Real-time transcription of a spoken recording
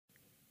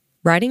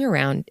Riding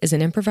Around is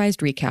an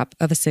improvised recap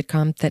of a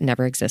sitcom that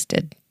never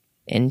existed.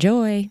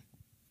 Enjoy!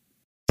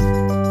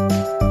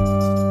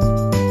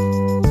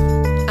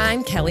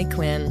 I'm Kelly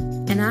Quinn.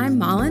 And I'm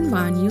Malin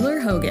von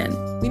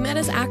Euler-Hogan. We met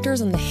as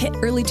actors on the hit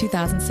early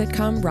 2000s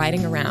sitcom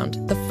Riding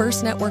Around, the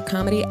first network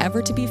comedy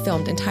ever to be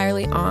filmed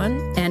entirely on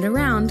and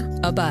around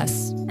a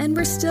bus. And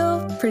we're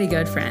still pretty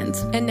good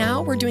friends. And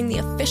now we're doing the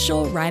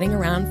official Riding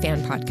Around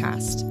fan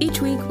podcast. Each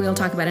week, we'll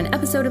talk about an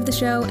episode of the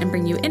show and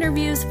bring you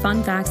interviews,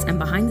 fun facts, and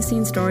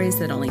behind-the-scenes stories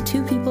that only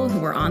two people who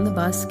were on the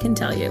bus can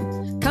tell you.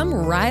 Come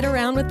ride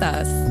around with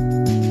us.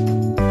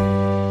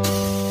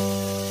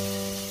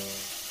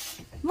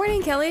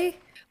 Morning, Kelly.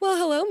 Well,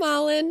 hello,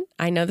 Malin.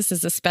 I know this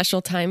is a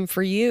special time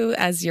for you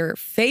as your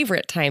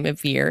favorite time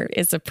of year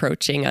is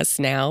approaching us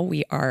now.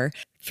 We are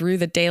through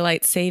the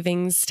daylight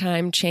savings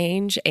time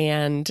change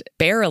and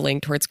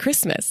barreling towards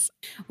Christmas.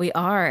 We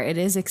are. It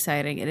is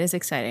exciting. It is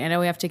exciting. I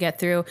know we have to get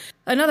through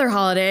another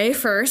holiday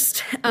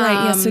first. Right.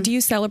 Yeah. So do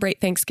you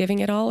celebrate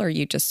Thanksgiving at all, or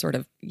you just sort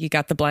of, you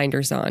got the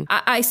blinders on?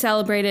 I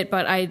celebrate it,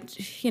 but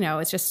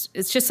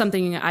it's just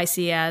something I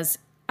see as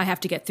I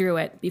have to get through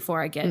it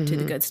before I get to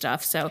the good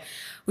stuff. So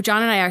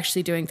John and I are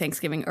actually doing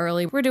Thanksgiving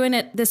early. We're doing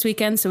it this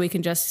weekend so we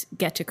can just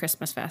get to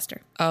Christmas faster.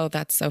 Oh,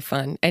 that's so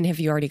fun. And have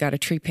you already got a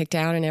tree picked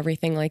out and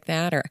everything like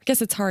that? Or I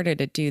guess it's harder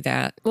to do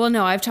that. Well,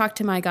 no, I've talked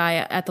to my guy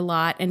at the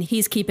lot and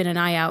he's keeping an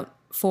eye out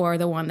for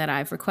the one that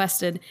I've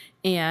requested.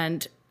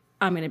 And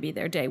I'm going to be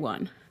there day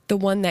one. The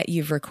one that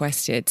you've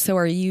requested. So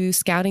are you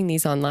scouting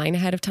these online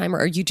ahead of time,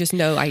 or you just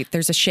know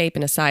there's a shape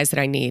and a size that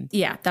I need?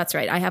 Yeah, that's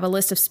right. I have a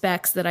list of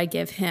specs that I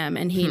give him,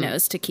 and he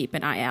knows to keep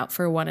an eye out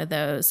for one of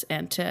those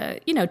and to,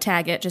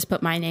 tag it, just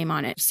put my name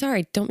on it.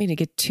 Sorry, don't mean to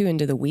get too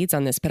into the weeds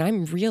on this, but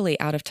I'm really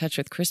out of touch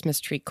with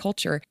Christmas tree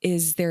culture.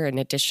 Is there an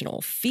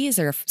additional fee? Is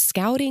there a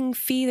scouting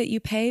fee that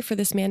you pay for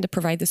this man to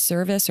provide the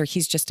service, or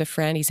he's just a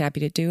friend, he's happy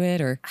to do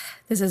it? Or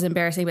this is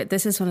embarrassing, but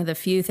this is one of the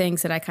few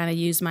things that I kind of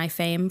use my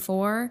fame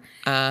for.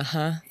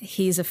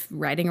 He's a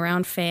Riding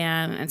Around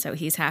fan, and so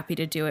he's happy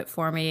to do it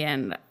for me,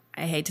 and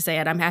I hate to say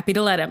it, I'm happy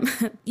to let him.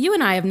 You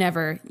and I have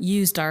never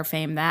used our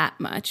fame that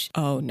much.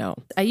 Oh, no.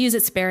 I use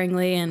it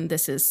sparingly, and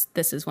this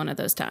is one of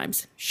those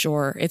times.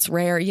 Sure. It's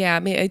rare. Yeah, I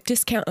mean, a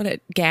discount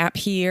at Gap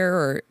here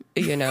or,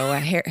 a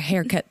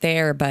haircut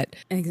there, but...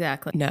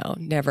 Exactly. No,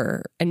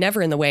 never. And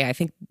never in the way I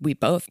think we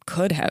both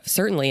could have,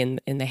 certainly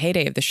in the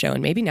heyday of the show,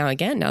 and maybe now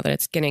again, now that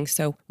it's getting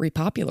so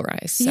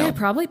repopularized. So. Yeah,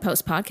 probably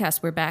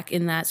post-podcast, we're back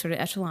in that sort of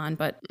echelon,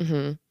 but...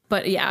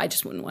 But yeah, I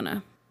just wouldn't want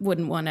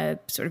to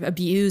sort of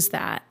abuse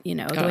that,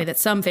 the way that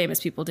some famous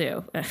people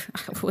do. I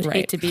would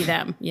hate to be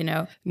them,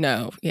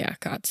 No, yeah,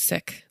 God,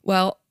 sick.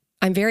 Well,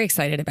 I'm very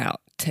excited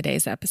about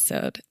today's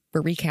episode.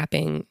 We're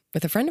recapping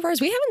with a friend of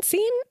ours we haven't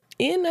seen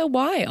in a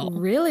while.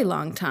 Really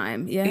long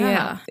time,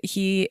 yeah.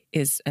 He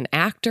is an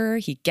actor.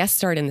 He guest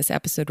starred in this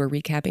episode we're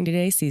recapping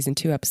today, Season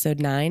 2, Episode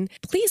 9.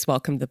 Please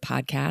welcome to the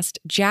podcast,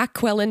 Jack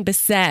Quellen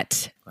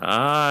Bissett.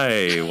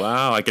 Hi,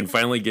 wow, I can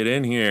finally get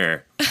in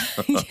here.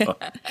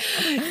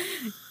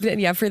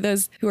 Yeah, for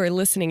those who are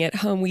listening at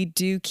home, we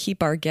do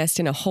keep our guests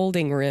in a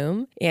holding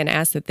room and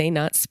ask that they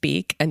not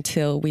speak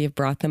until we have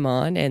brought them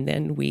on. And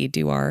then we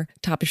do our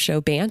top of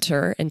show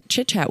banter and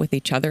chit chat with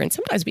each other. And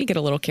sometimes we get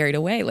a little carried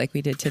away like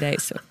we did today.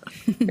 So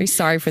very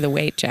sorry for the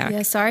wait, Jack.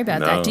 Yeah, sorry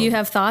about that. Do you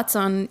have thoughts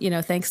on,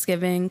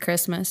 Thanksgiving,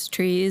 Christmas,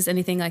 trees,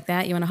 anything like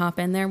that you want to hop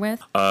in there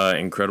with?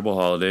 Incredible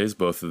holidays,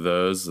 both of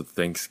those.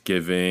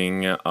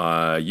 Thanksgiving,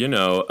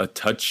 a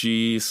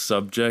touchy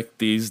subject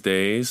these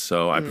days.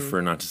 So I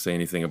prefer not to say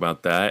anything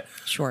about that.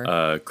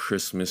 Sure.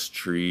 Christmas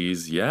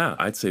trees. Yeah,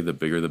 I'd say the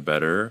bigger the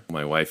better.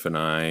 My wife and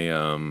I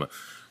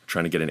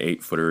trying to get an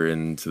 8-footer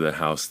into the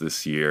house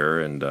this year,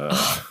 and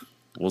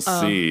we'll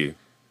see.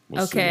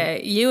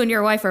 Okay, you and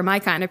your wife are my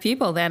kind of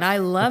people then. I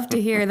love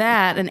to hear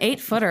that. An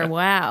 8-footer,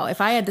 wow.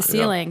 If I had the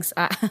ceilings,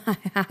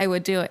 I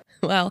would do it.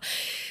 Well,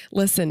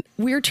 listen,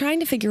 we were trying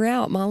to figure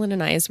out, Malin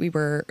and I, as we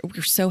were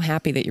so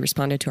happy that you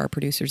responded to our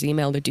producer's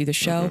email to do the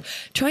show,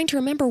 trying to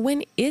remember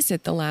when is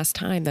it the last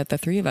time that the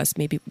three of us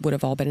maybe would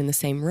have all been in the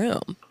same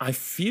room? I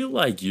feel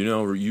like,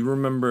 you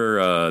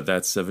remember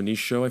that 70s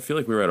show? I feel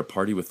like we were at a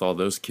party with all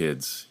those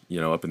kids,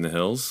 up in the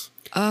hills.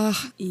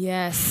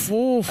 Yes.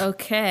 Oof.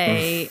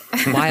 Okay.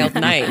 Wild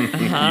night.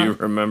 You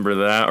remember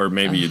that, or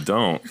maybe you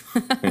don't.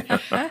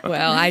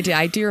 Well, I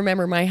do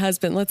remember my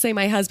husband. Let's say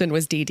my husband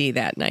was DD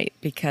that night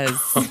because...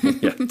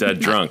 dead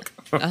drunk.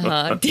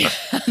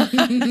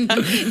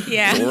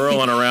 Yeah.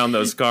 Whirling around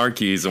those car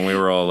keys, and we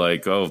were all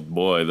like, oh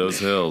boy, those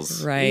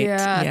hills. Right.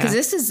 Yeah, because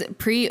this is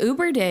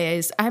pre-Uber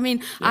days. I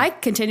mean, I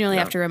continually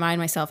have to remind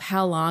myself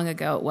how long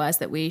ago it was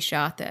that we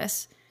shot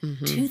this.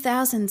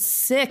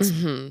 2006.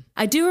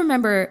 I do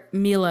remember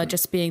Mila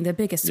just being the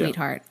biggest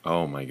sweetheart.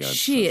 Oh my God.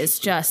 She is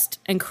just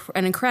an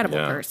incredible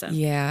person.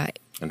 Yeah.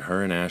 And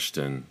her and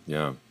Ashton,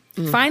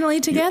 Finally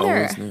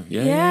together.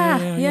 Yeah.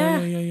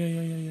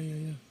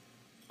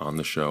 On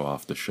the show,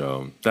 off the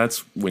show. That's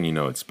when you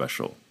know it's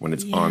special. When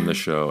it's on the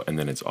show and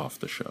then it's off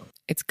the show.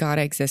 It's got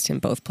to exist in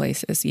both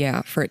places.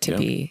 Yeah. For it to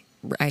be,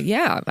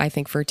 I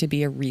think for it to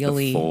be a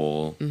really... The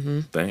full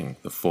thing,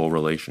 the full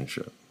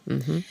relationship.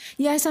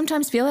 Yeah, I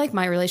sometimes feel like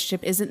my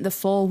relationship isn't the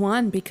full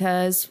one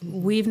because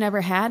we've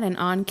never had an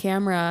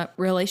on-camera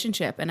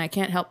relationship, and I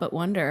can't help but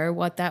wonder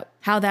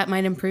how that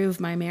might improve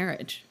my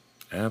marriage.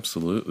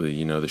 Absolutely.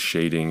 You know, the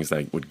shadings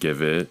that would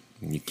give it.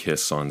 When you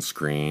kiss on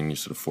screen, you're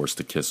sort of forced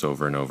to kiss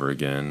over and over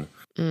again.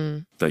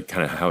 Like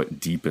kind of how it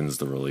deepens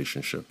the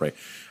relationship, right?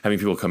 Having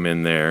people come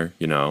in there,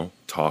 you know,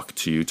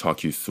 talk you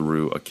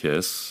through a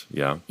kiss.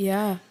 Yeah.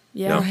 Yeah.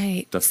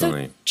 Right.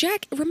 Definitely. So,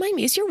 Jack, remind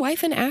me, is your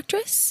wife an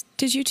actress?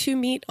 Did you two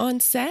meet on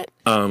set?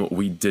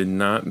 We did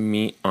not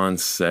meet on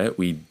set.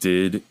 We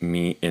did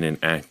meet in an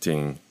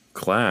acting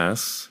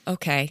class.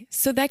 Okay.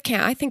 So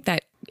I think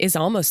that is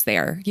almost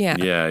there. Yeah.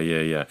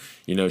 Yeah.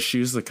 You know,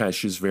 she's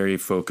very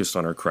focused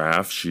on her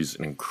craft. She's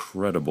an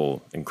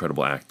incredible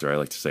actor. I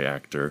like to say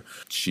actor.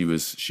 She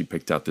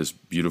picked out this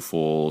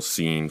beautiful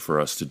scene for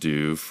us to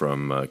do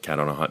from Cat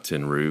on a Hot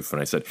Tin Roof. And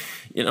I said,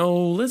 you know,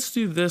 let's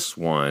do this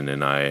one.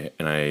 And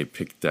I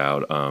picked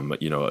out,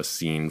 you know, a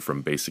scene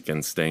from Basic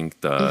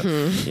Instinct,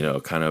 you know,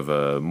 kind of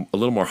a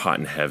little more hot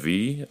and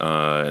heavy.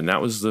 And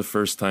that was the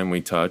first time we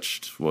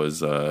touched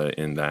was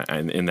in that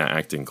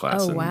acting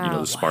class. Oh, and, wow. you know,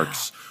 the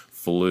sparks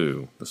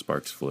flew.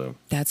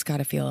 That's got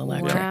to feel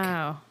electric.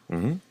 Wow.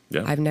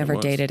 Yeah, I've never it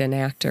was. dated an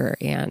actor,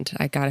 and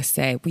I gotta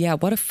say, yeah,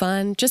 what a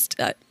fun, just,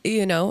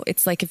 you know,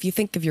 it's like if you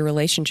think of your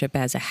relationship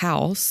as a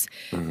house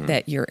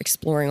that you're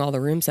exploring all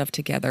the rooms of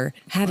together,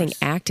 having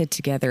acted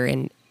together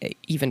and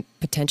even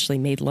potentially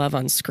made love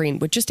on screen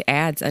would just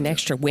adds an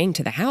extra wing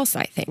to the house,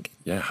 I think.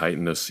 Yeah,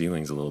 heighten those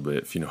ceilings a little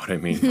bit, if you know what I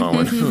mean,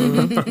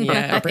 Colin.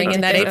 Yeah, bring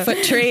in that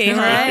 8-foot tree.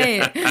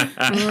 Huh?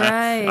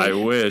 Right. I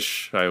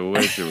wish it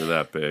were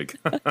that big.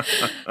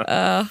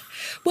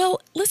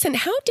 Well, listen,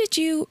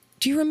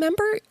 do you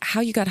remember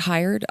how you got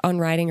hired on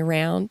Riding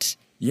Around?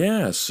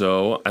 Yeah,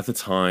 so at the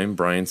time,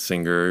 Bryan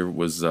Singer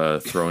was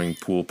throwing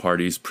pool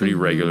parties pretty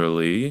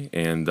regularly,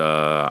 and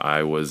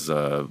I was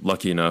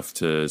lucky enough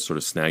to sort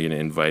of snag an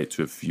invite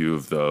to a few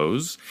of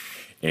those.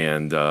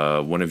 And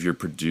one of your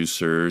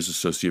producers,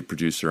 associate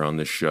producer on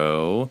the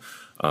show,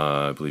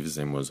 I believe his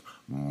name was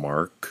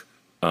Mark,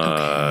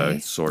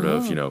 sort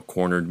of, you know,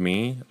 cornered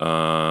me.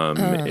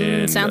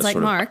 Sounds like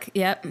Mark.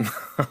 Yep.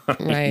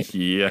 Right.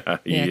 Yeah.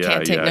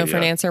 Can't take no for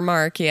an answer,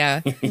 Mark.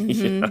 Yeah.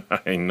 Yeah,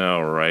 I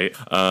know, right?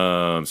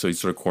 So he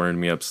sort of cornered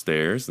me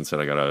upstairs and said,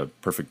 I got a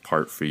perfect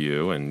part for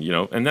you. And, you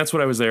know, and that's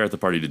what I was there at the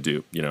party to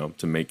do, you know,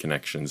 to make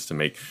connections,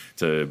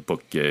 to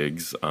book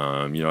gigs. You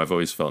know, I've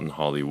always felt in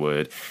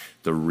Hollywood,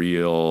 the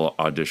real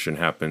audition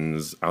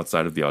happens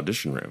outside of the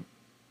audition room.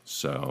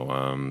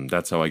 So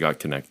that's how I got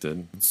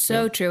connected.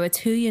 So true. It's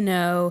who you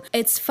know.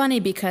 It's funny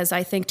because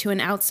I think to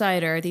an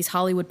outsider, these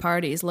Hollywood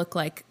parties look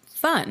like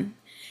fun.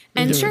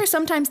 And sure,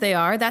 sometimes they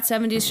are. That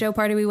 70s show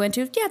party we went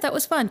to, yeah, that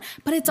was fun.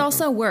 But it's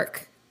also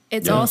work.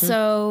 It's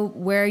also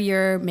where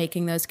you're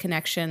making those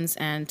connections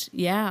and,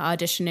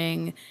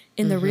 auditioning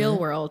in the real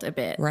world a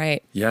bit.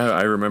 Right. Yeah,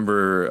 I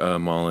remember,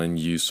 Malin,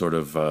 you sort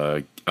of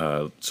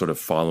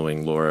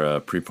following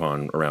Laura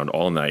Prepon around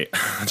all night,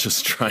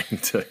 just trying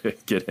to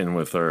get in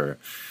with her.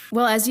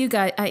 Well, as you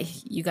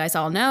guys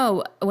all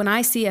know, when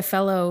I see a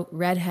fellow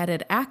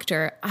redheaded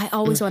actor, I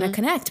always want to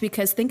connect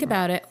because think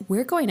about it,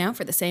 we're going out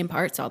for the same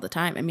parts all the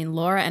time. I mean,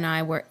 Laura and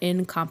I were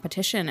in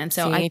competition, and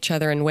so seeing each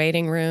other in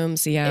waiting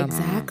rooms. Yeah,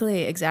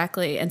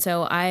 exactly. And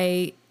so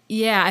I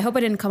hope I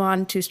didn't come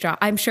on too strong.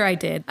 I'm sure I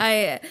did.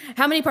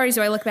 How many parties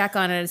do I look back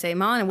on it and say,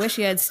 Mom, I wish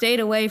you had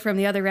stayed away from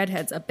the other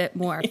redheads a bit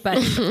more, but.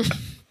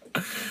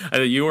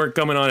 You weren't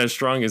coming on as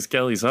strong as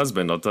Kelly's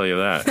husband, I'll tell you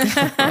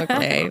that.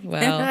 Okay,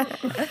 well,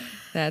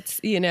 that's,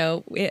 you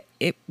know,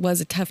 it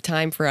was a tough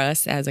time for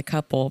us as a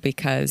couple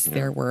because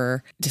there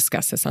were,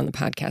 discussed this on the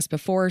podcast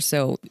before,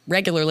 so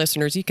regular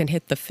listeners, you can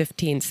hit the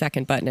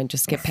 15-second button and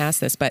just skip past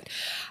this, but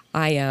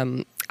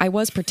I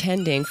was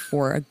pretending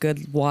for a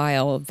good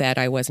while that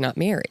I was not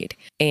married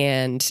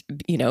and,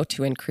 you know,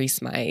 to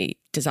increase my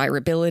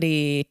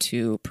desirability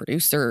to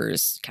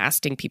producers,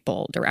 casting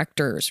people,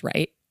 directors,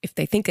 right? If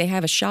they think they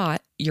have a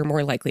shot, you're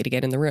more likely to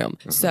get in the room.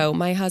 So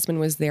my husband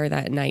was there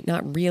that night,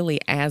 not really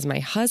as my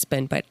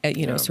husband, but,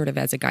 you know, sort of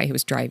as a guy who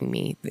was driving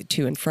me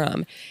to and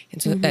from.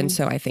 And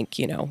so I think,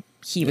 you know,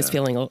 he was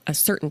feeling a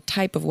certain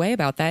type of way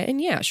about that. And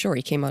yeah, sure,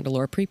 he came on to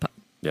Laura Prepon.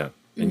 Yeah.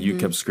 And you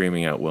kept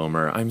screaming out,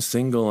 Wilmer, I'm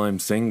single. And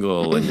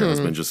your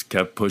husband just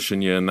kept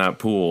pushing you in that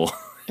pool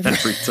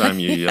every time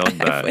you yelled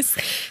that.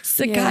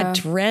 Got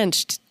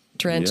drenched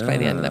by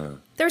the end of that.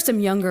 There were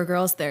some younger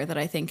girls there that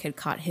I think had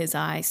caught his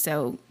eye.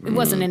 So it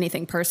wasn't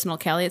anything personal,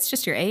 Kelly. It's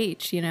just your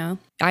age, you know?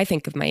 I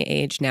think of my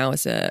age now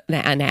as an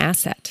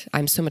asset.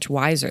 I'm so much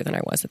wiser than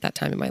I was at that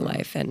time in my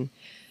life. And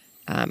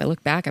I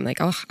look back, I'm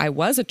like, oh, I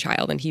was a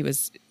child. And he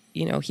was,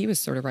 you know, he was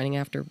sort of running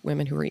after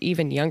women who were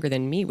even younger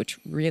than me, which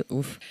really,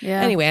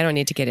 Anyway, I don't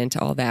need to get into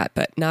all that,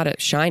 but not a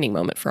shining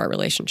moment for our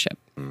relationship.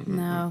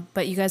 No,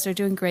 but you guys are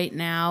doing great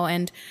now.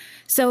 And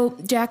so,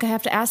 Jack, I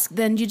have to ask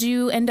then, did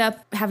you end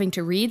up having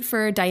to read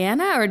for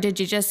Diana or did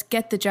you just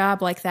get the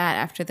job like that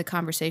after the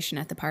conversation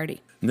at the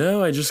party?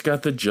 No, I just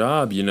got the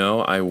job. You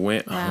know, I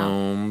went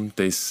home.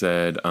 They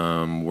said,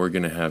 we're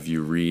going to have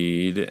you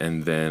read.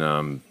 And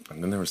then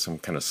And then there was some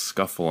kind of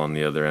scuffle on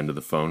the other end of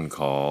the phone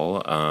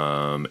call.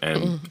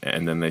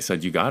 And then they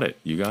said, you got it.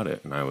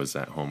 And I was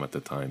at home at the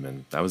time,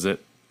 and that was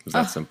it. It was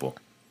that simple.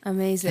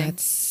 Amazing.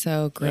 That's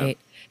so great.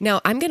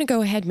 Now, I'm going to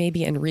go ahead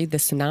maybe and read the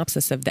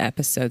synopsis of the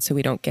episode so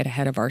we don't get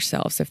ahead of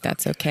ourselves, if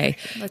that's okay.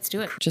 Let's do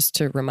it. Just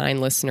to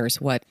remind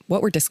listeners what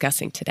we're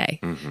discussing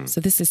today.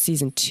 So this is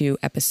season 2,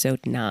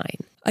 episode 9.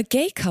 A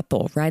gay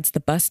couple rides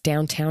the bus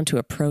downtown to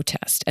a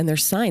protest, and their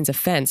signs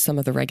offend some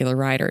of the regular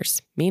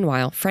riders.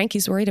 Meanwhile,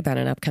 Frankie's worried about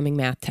an upcoming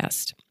math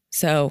test.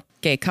 So,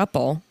 gay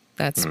couple,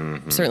 that's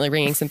certainly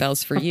ringing some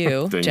bells for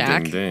you, Ding,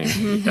 Jack. ding,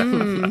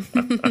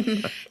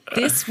 ding.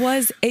 This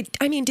was,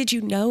 did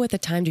you know at the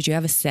time, did you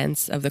have a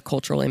sense of the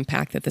cultural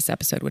impact that this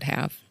episode would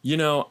have?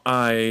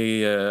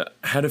 I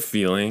had a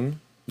feeling,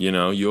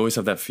 you always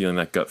have that feeling,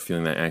 that gut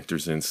feeling, that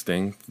actor's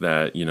instinct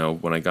that,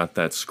 when I got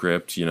that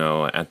script,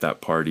 at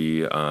that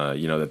party,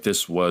 that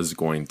this was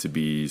going to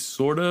be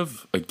sort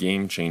of a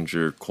game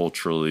changer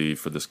culturally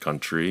for this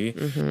country.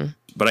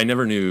 But I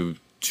never knew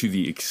to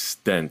the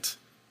extent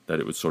that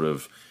it would sort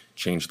of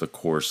change the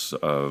course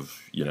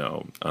of,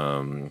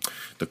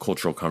 the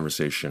cultural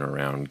conversation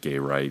around gay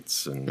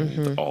rights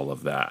and all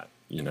of that,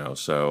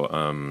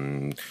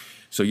 So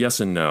yes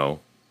and no.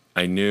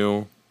 I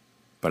knew,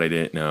 but I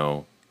didn't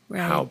know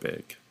how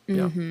big.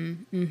 Yeah.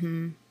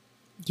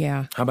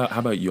 Yeah. How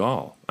about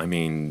y'all? I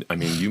mean,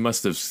 you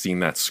must have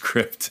seen that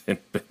script and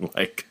been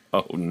like,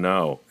 oh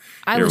no.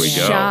 I was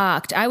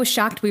shocked. I was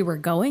shocked we were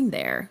going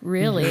there,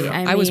 really.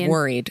 I was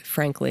worried,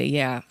 frankly.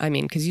 Yeah.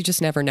 Because you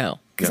just never know.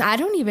 Because I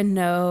don't even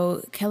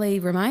know, Kelly,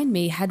 remind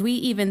me, had we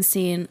even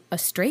seen a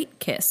straight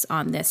kiss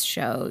on this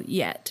show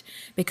yet?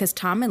 Because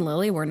Tom and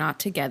Lily were not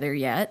together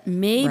yet.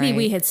 Maybe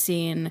we had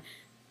seen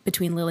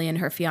between Lily and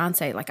her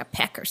fiance like a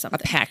peck or something.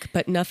 A peck,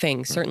 but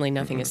nothing, certainly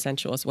nothing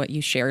essential is what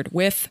you shared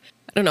with.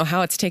 I don't know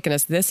how it's taken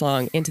us this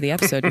long into the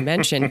episode to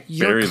mention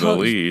Bury the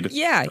lead.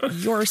 Yeah,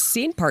 your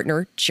scene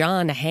partner,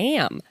 John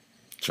Hamm.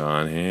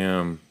 John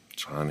Hamm.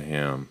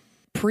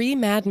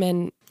 Pre-Mad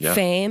Men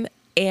fame.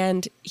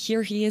 And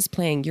here he is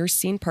playing your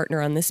scene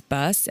partner on this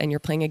bus, and you're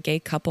playing a gay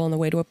couple on the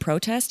way to a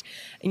protest,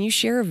 and you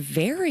share a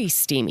very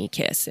steamy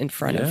kiss in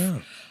front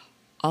of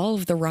all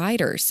of the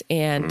riders.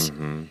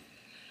 And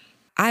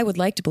I would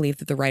like to believe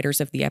that the writers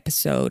of the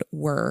episode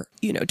were,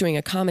 doing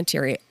a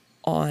commentary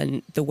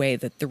on the way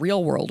that the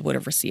real world would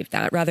have received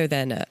that, rather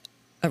than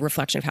a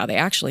reflection of how they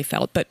actually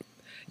felt. But,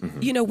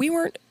 we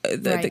weren't,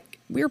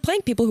 we were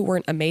playing people who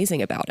weren't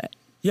amazing about it.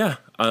 Yeah.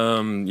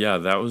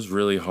 That was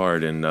really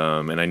hard. And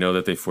I know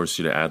that they forced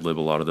you to ad lib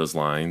a lot of those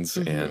lines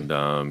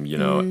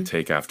and,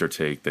 take after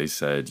take, they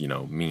said,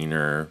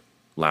 meaner,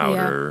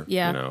 louder,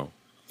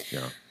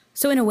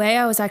 So in a way,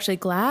 I was actually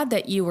glad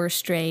that you were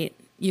straight,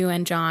 you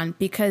and John,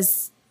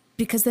 because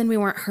then we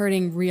weren't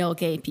hurting real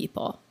gay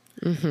people.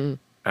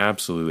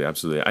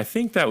 Absolutely. I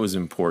think that was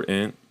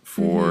important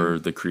for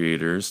the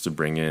creators to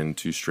bring in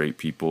 2 straight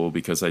people,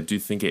 because I do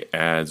think it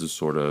adds a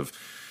sort of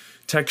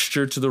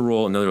texture to the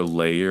role, another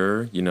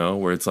layer,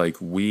 where it's like,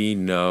 we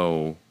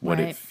know what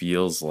it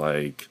feels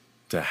like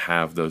to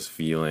have those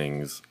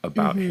feelings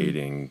about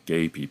hating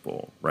gay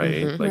people,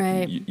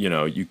 right?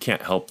 You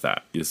can't help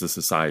that. It's a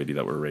society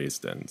that we're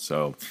raised in.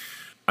 So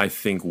I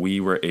think we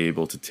were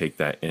able to take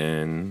that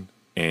in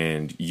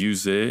and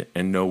use it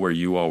and know where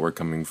you all were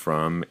coming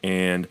from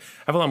and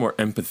have a lot more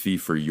empathy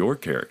for your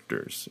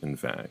characters, in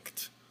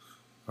fact,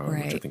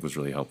 which I think was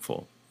really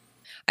helpful.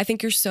 I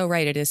think you're so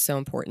right. It is so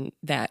important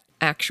that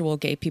actual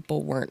gay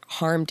people weren't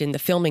harmed in the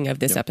filming of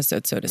this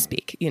episode, so to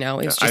speak.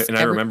 It's just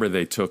I remember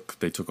they took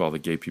all the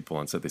gay people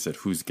on set. They said,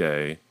 "Who's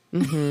gay?"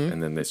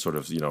 And then they sort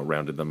of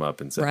rounded them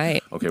up and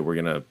said, "Okay, we're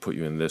gonna put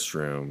you in this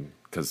room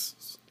because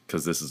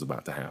this is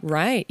about to happen."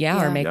 Right? Yeah.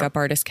 Our makeup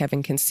artist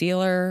Kevin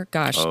Concealer,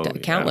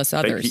 countless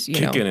others.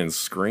 Kicking and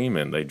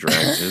screaming, they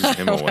dragged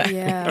him away.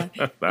 Yeah.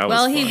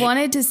 He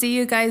wanted to see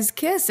you guys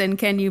kiss, and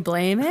can you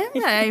blame him?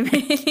 I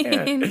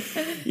mean,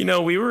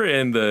 we were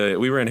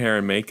in hair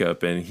and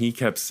makeup, and he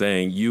kept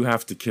saying, "You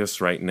have to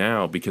kiss right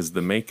now because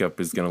the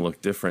makeup is going to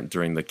look different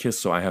during the kiss,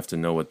 so I have to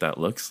know what that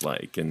looks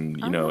like." And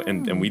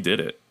and we did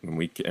it, and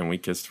we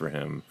kissed for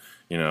him,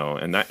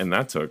 and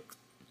that took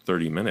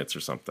 30 minutes or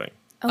something.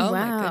 Oh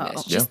wow. My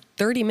goodness. Just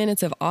 30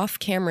 minutes of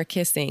off-camera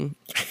kissing.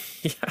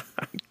 Yeah.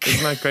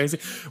 Isn't that crazy?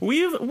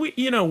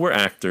 We're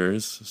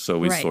actors, so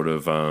we sort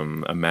of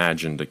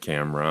imagined a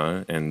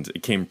camera, and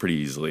it came pretty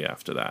easily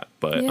after that.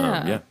 But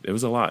it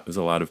was a lot. It was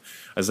a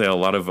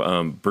lot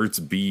of Burt's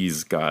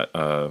Bees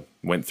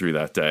went through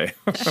that day.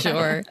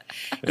 Sure.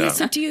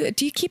 So do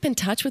you keep in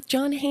touch with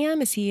John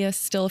Hamm? Is he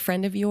still a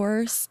friend of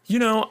yours?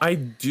 I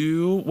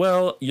do.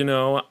 Well,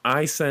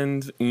 I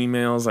send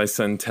emails, I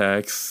send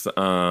texts.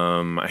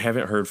 I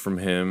haven't heard from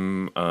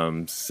him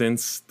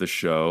since the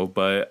show,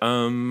 but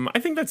I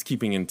think that's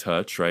keeping in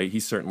touch, right? He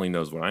certainly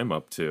knows what I'm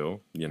up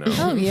to,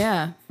 Oh,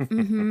 yeah.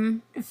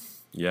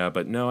 Yeah,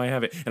 but no, I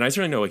haven't. And I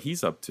certainly know what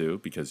he's up to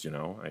because,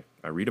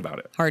 I read about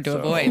it. Hard to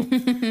avoid.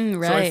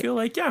 Right. So I feel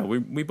like,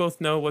 we both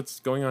know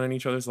what's going on in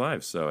each other's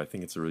lives. So I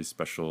think it's a really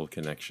special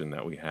connection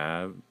that we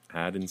had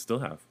and still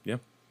have. Yeah.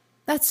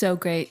 That's so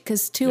great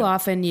because too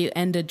often you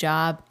end a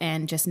job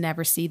and just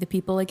never see the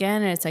people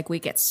again. And it's like we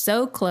get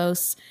so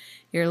close.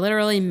 You're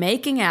literally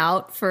making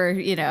out for,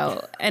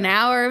 an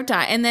hour of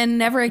time and then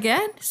never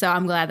again. So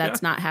I'm glad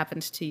that's not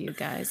happened to you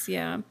guys.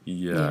 Yeah.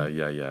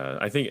 Yeah.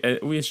 I think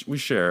we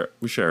share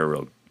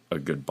a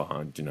good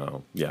bond,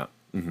 Yeah.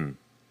 Mm-hmm.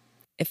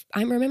 If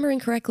I'm remembering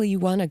correctly, you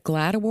won a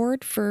GLAAD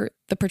award for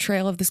the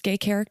portrayal of this gay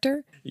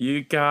character.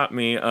 You got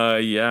me.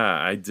 Yeah,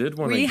 I did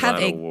win a GLAAD award. We have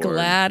a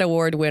GLAAD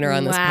award winner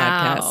on this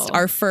podcast.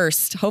 Our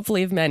first,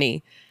 hopefully of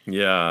many.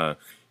 Yeah.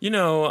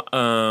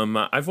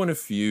 I've won a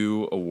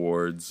few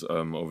awards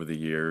over the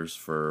years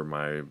for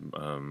my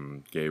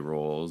gay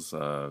roles.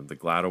 The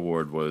GLAAD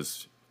award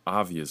was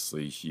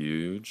obviously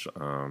huge.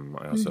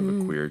 I also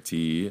have a Queer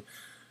Tea.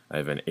 I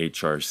have an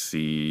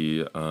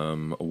HRC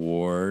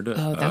award.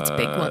 Oh, that's a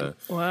big one.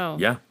 Wow.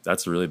 Yeah,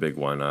 that's a really big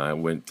one. I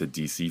went to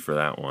DC for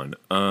that one.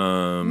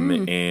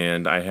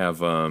 And I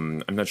have,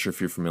 I'm not sure if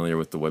you're familiar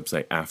with the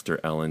website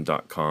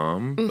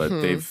afterellen.com, but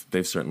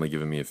they've certainly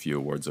given me a few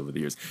awards over the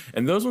years.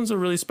 And those ones are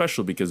really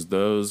special because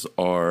those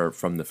are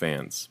from the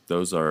fans.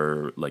 Those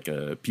are like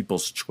a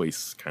people's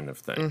choice kind of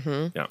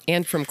thing. Yeah.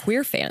 And from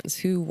queer fans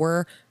who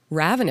were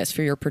ravenous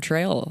for your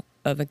portrayal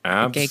of a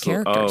gay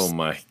character. Oh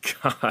my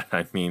God.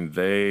 I mean,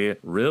 they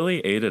really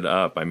ate it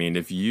up. I mean,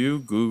 if you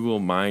Google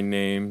my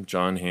name,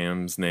 John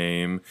Hamm's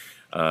name,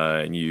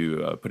 and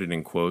you put it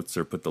in quotes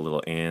or put the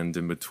little and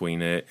in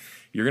between it,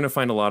 you're going to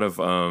find a lot of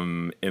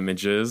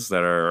images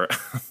that are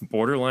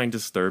borderline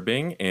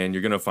disturbing, and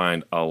you're going to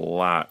find a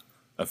lot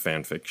of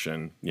fan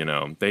fiction.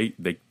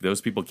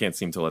 Those people can't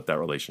seem to let that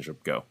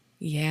relationship go.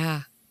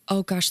 Yeah.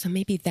 Oh gosh, so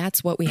maybe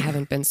that's what we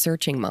haven't been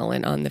searching,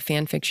 Mullen, on the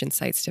fan fiction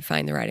sites to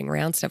find the writing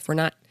around stuff. We're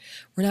not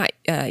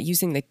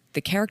using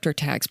the character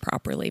tags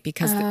properly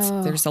because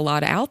there's a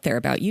lot out there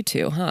about you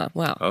two, huh?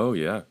 Wow. Oh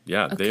yeah.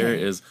 Okay. There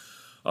is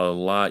a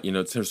lot.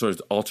 It's sort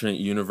of alternate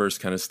universe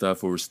kind of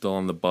stuff where we're still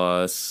on the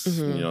bus.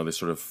 They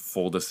sort of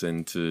fold us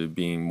into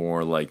being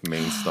more like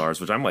main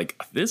stars, which I'm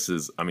like, they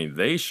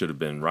should have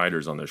been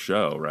writers on the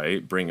show,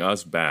 right? Bring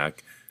us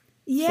back,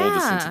 fold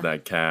us into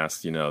that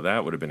cast.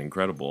 That would have been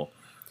incredible.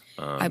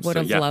 I would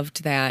have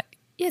loved that.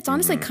 Yeah, it's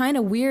honestly kind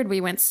of weird. We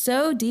went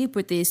so deep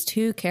with these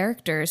two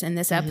characters in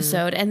this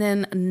episode and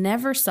then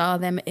never saw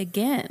them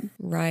again.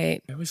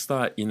 Right. I always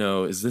thought,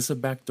 is this a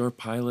backdoor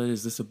pilot?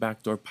 Is this a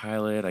backdoor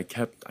pilot? I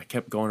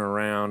kept going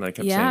around. I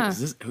kept saying,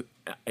 is this,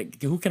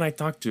 who can I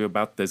talk to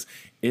about this?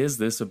 Is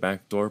this a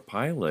backdoor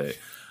pilot?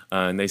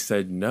 And they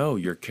said, no,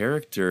 your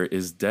character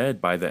is dead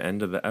by the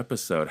end of the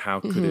episode. How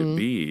could it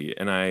be?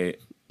 And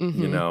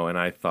and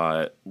I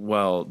thought,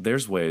 well,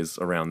 there's ways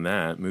around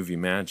that. Movie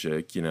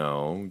magic,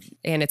 And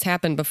it's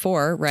happened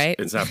before, right?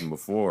 It's happened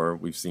before.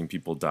 We've seen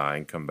people die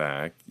and come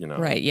back,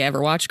 Right. You ever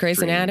watch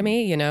Grey's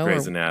Anatomy,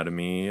 Grey's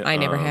Anatomy. I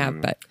never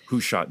have, but. Who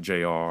Shot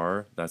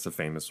JR? That's a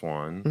famous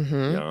one.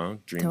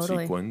 Dream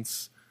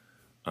Sequence.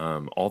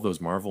 All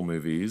those Marvel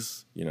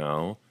movies,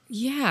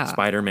 Yeah.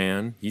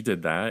 Spider-Man, he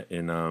did that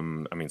in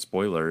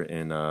spoiler,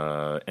 in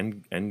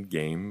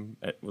Endgame.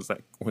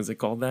 Was it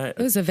called that?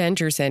 It was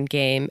Avengers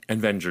Endgame.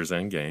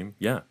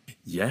 Yeah.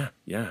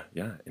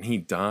 And he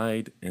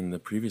died in the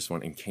previous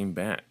one and came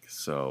back.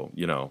 So,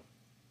 do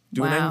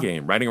an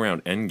Endgame, riding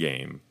around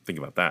Endgame. Think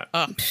about that.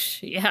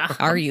 Yeah.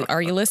 Are you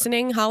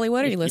listening,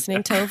 Hollywood? Are you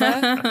listening,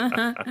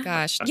 Tova?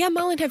 Gosh. Yeah,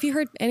 Mullen, have you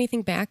heard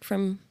anything back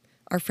from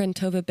our friend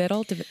Tova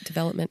Biddle,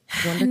 Development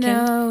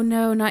Wonderkind?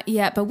 No, not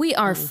yet. But we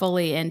are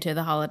fully into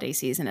the holiday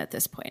season at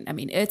this point. I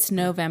mean, it's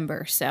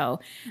November,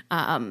 so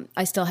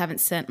I still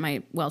haven't sent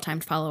my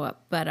well-timed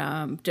follow-up. But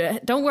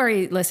don't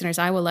worry, listeners.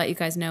 I will let you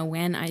guys know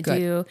when I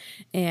do,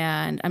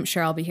 and I'm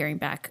sure I'll be hearing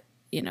back,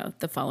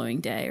 the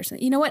following day or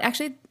something. You know what?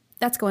 Actually,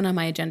 that's going on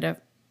my agenda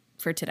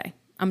for today.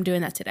 I'm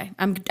doing that today.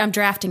 I'm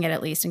drafting it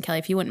at least. And Kelly,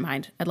 if you wouldn't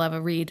mind, I'd love a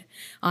read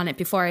on it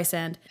before I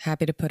send.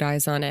 Happy to put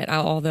eyes on it.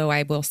 Although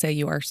I will say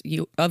you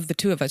of the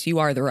two of us, you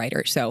are the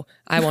writer, so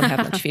I won't have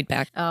much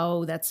feedback.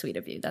 Oh, that's sweet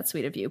of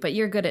you. But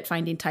you're good at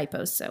finding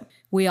typos, so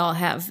we all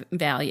have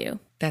value.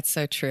 That's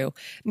so true.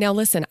 Now,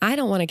 listen, I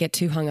don't want to get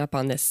too hung up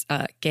on this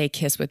gay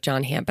kiss with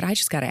John Hamm, but I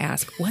just got to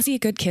ask, was he a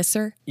good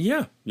kisser?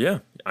 Yeah.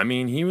 I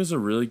mean, he was a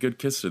really good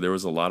kisser. There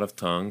was a lot of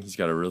tongue. He's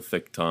got a real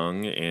thick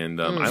tongue, and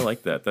I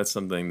like that. That's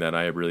something that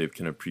I really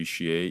can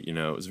appreciate. It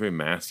was a very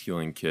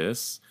masculine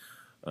kiss.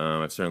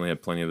 I've certainly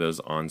had plenty of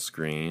those on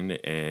screen,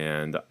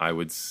 and I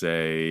would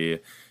say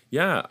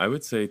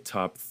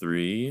top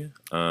 3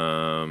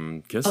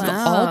 kisses. Of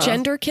all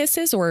gender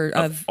kisses or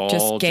of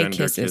just gay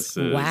kisses?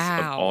 Wow.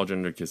 Of all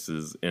gender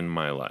kisses in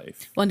my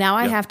life. Well, now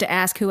I have to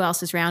ask who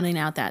else is rounding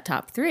out that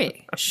top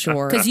 3.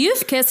 Sure. Because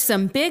you've kissed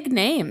some big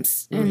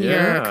names in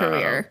your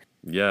career.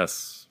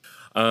 Yes.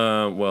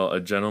 Well, a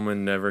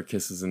gentleman never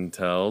kisses and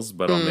tells,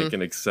 but I'll make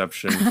an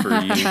exception for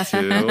you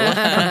two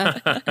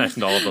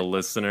and all the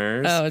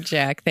listeners. Oh,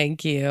 Jack,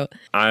 thank you.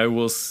 I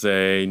will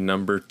say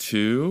number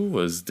 2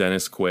 was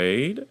Dennis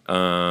Quaid.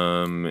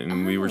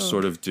 And we were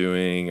sort of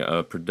doing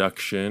a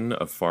production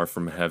of Far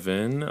From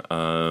Heaven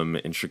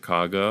in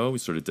Chicago. We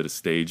sort of did a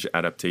stage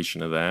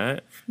adaptation of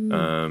that.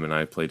 And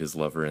I played his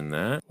lover in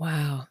that.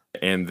 Wow.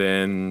 And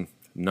then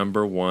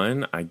Number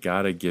one, I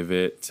gotta give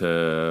it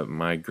to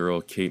my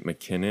girl, Kate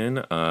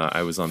McKinnon.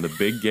 I was on the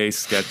Big Gay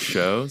Sketch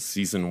Show,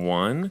 season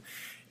 1.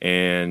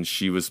 And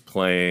she was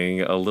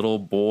playing a little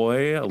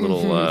boy, a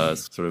little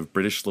sort of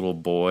British little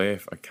boy.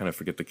 I kind of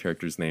forget the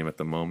character's name at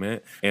the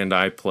moment. And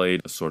I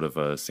played sort of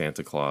a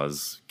Santa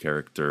Claus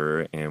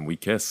character, and we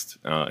kissed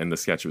in the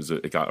sketch.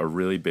 It got a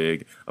really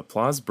big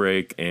applause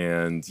break,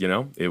 and, you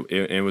know,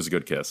 it was a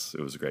good kiss.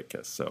 It was a great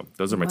kiss. So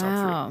those are my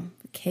top 3.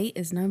 Kate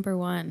is number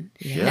 1.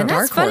 Yeah. And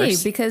that's Dark funny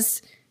horse.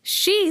 because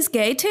she's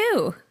gay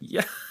too.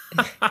 Yeah.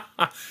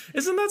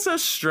 Isn't that so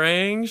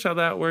strange how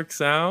that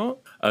works out?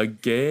 A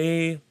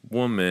gay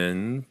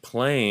woman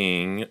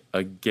playing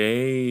a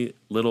gay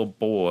little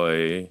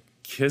boy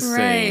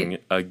kissing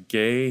a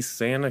gay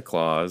Santa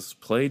Claus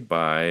played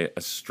by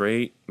a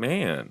straight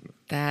man.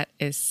 That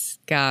is,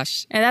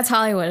 gosh. And that's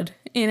Hollywood,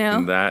 you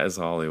know? That is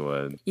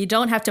Hollywood. You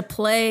don't have to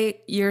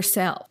play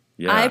yourself.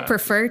 Yeah. I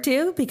prefer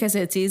to because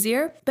it's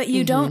easier, but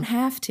you don't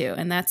have to.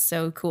 And that's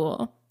so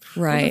cool.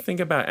 Right. Well, the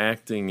thing about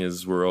acting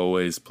is we're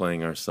always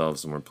playing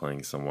ourselves and we're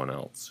playing someone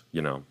else.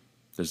 You know,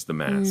 there's the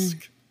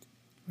mask.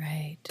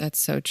 Right. That's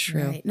so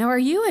true. Right. Now, are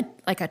you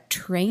a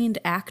trained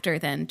actor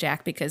then,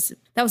 Jack? Because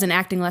that was an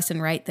acting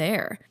lesson right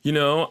there. You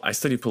know, I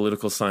studied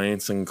political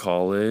science in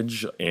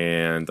college,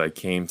 and I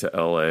came to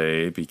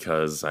LA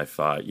because I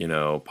thought, you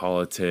know,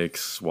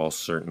 politics, while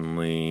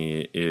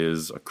certainly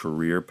is a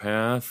career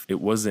path,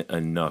 it wasn't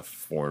enough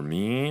for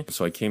me.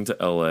 So I came to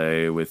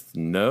LA with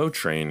no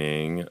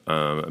training,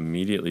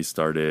 immediately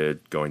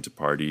started going to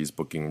parties,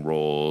 booking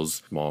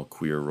roles, small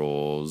queer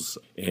roles,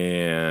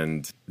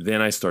 and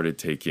then I started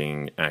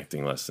taking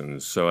acting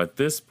lessons. So at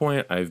this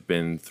point, I've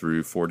been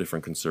through 4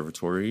 different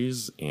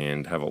conservatories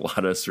and have a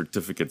lot of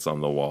certificates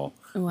on the wall.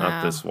 Wow.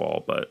 Not this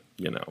wall, but,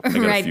 you know, I got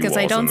a Right, few because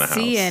I walls in don't the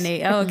see house.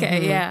 any. Oh,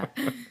 okay, yeah.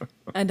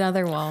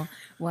 Another wall.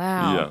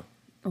 Wow.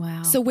 Yeah.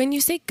 Wow. So when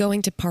you say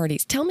going to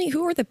parties, tell me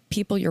who are the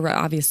people you're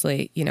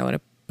obviously, you know, at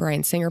a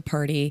Bryan Singer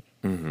party.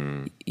 But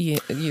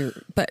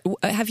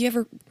have you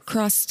ever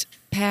crossed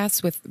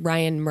paths with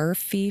Ryan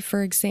Murphy,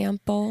 for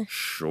example?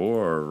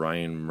 Sure.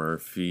 Ryan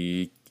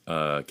Murphy,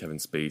 Kevin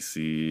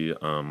Spacey,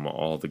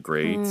 all the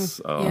greats,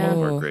 all of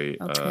our great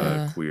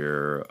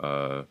queer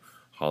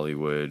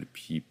Hollywood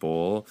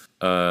people.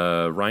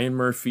 Ryan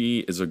Murphy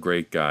is a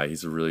great guy.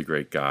 He's a really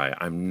great guy.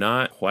 I'm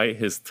not quite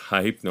his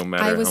type, no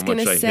matter how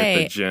much I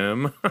hit the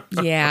gym.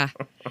 Yeah.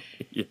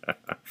 Yeah.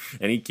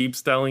 And he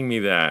keeps telling me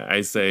that.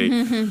 I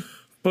say,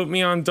 put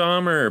me on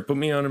Dahmer, put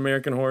me on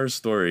American Horror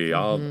Story.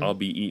 I'll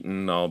be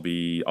eating, I'll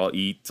be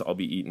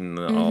eating,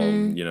 I'll,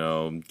 you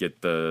know,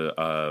 get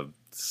the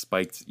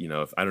spiked, you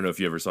know, I don't know if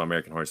you ever saw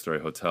American Horror Story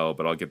Hotel,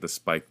 but I'll get the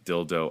spiked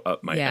dildo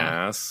up my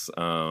ass.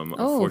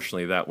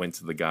 Unfortunately, that went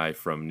to the guy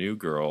from New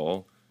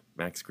Girl.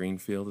 Max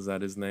Greenfield, is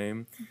that his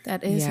name?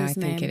 That is his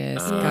name. I think it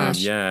is. Gosh.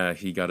 Yeah,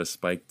 he got a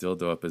spiked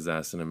dildo up his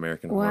ass in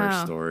American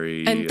Horror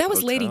Story. And that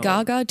was Lady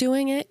Gaga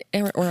doing it?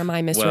 Or am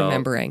I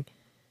misremembering?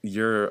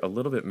 You're a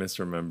little bit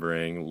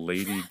misremembering.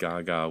 Lady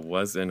Gaga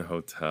was in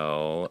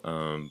Hotel,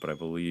 but I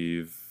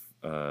believe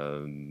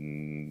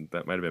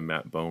that might have been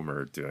Matt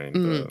Bomer doing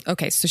the...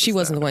 Okay, so she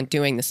wasn't the one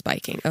doing the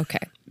spiking. Okay.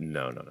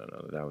 No.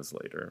 That was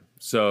later.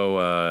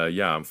 So,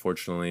 yeah,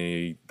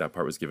 unfortunately, that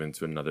part was given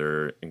to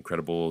another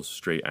incredible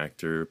straight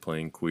actor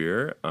playing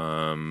queer.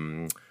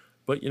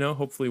 But, you know,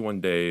 hopefully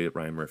one day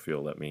Ryan Murphy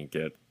will let me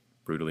get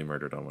brutally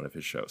murdered on one of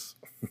his shows.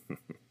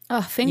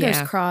 Oh, fingers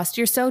crossed.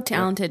 You're so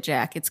talented,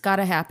 Jack. It's got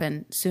to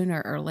happen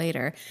sooner or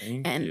later.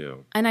 Thank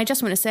you. And I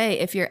just want to say,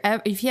 if you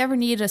ever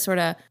need a sort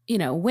of, you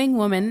know, wing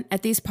woman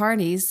at these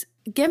parties,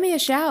 give me a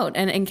shout.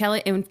 And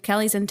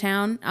Kelly's in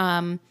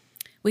town,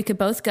 we could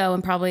both go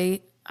and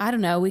probably, I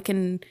don't know, we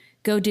can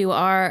go do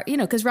our, you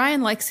know, because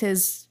Ryan likes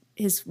his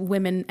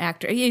women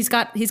actor. He's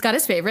got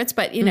his favorites,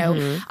 but you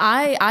know,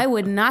 I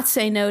would not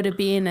say no to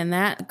being in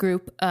that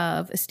group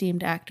of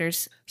esteemed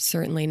actors.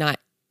 Certainly not.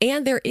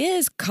 And there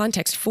is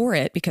context for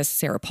it because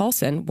Sarah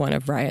Paulson, one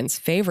of Ryan's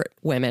favorite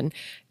women,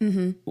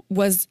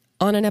 was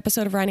on an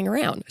episode of Riding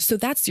Around. So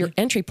that's your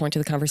entry point to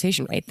the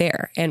conversation right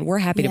there. And we're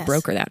happy to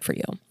broker that for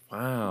you.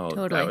 Wow,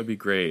 Totally. That would be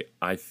great.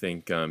 I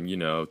think, you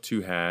know,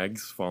 2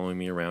 hags following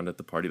me around at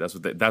the party. That's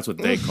what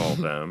they call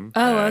them.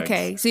 Oh, hags.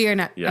 okay. So you're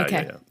not Yeah.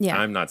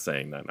 I'm not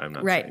saying that. I'm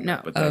not right. saying No.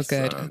 that. But that's,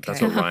 good.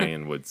 That's what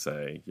Ryan would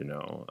say. You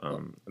know,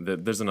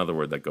 there's another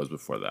word that goes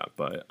before that,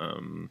 but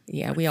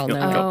yeah, we all I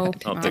feel know.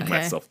 like I'll dig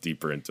myself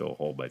deeper into a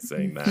hole by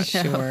saying that.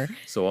 Sure.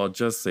 So I'll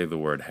just say the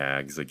word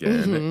hags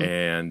again,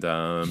 and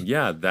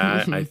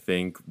that I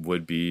think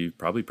would be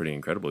probably pretty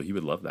incredible. He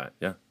would love that.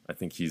 Yeah, I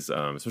think he's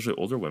especially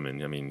older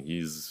women. I mean,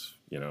 he's,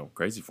 you know,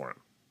 crazy for him.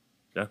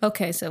 Yeah.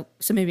 Okay, so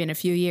maybe in a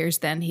few years,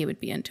 then he would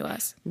be into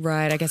us.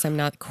 Right. I guess I'm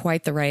not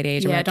quite the right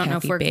age. Yeah, I'm I don't know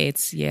if we're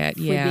Bates yet.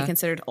 We'd be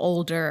considered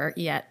older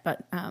yet,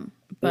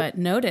 but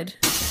noted.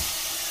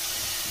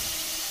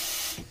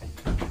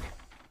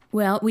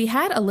 Well, we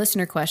had a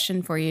listener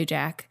question for you,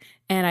 Jack,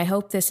 and I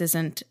hope this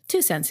isn't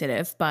too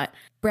sensitive, but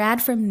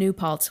Brad from New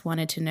Paltz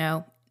wanted to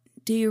know,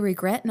 do you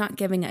regret not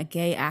giving a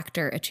gay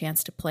actor a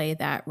chance to play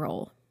that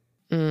role?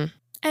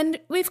 And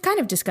we've kind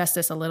of discussed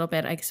this a little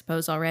bit, I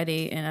suppose,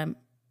 already. And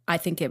I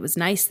think it was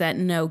nice that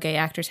no gay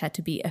actors had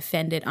to be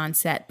offended on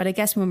set. But I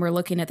guess when we're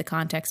looking at the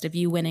context of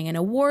you winning an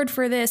award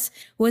for this,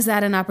 was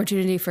that an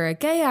opportunity for a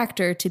gay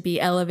actor to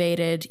be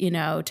elevated,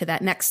 to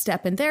that next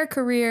step in their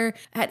career?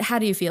 How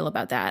do you feel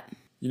about that?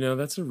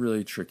 That's a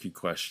really tricky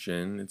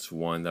question. It's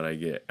one that I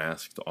get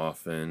asked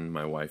often.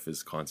 My wife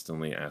is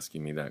constantly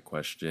asking me that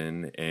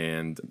question.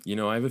 And,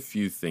 I have a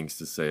few things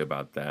to say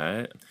about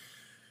that,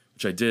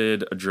 which I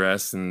did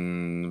address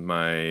in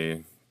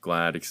my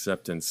GLAAD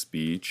acceptance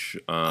speech.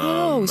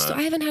 So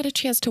I haven't had a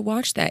chance to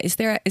watch that. Is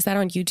that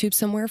on YouTube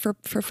somewhere for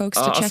folks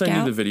to check out? I'll send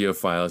you the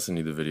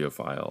video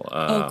file.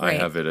 Oh, great. I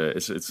have it.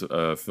 It's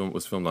a film.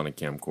 Was filmed on a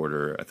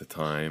camcorder at the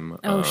time.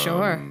 Oh,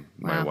 sure.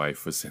 My Wow.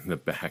 wife was in the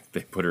back.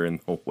 They put her in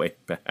the way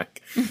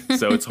back,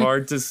 so it's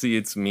hard to see.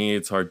 It's me.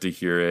 It's hard to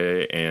hear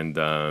it,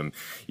 and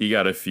you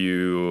got a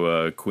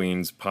few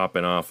queens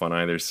popping off on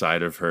either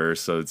side of her.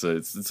 So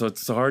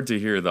it's hard to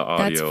hear the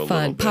audio. That's a fun.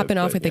 little bit, Popping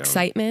off but, with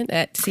excitement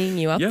at seeing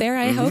you up there.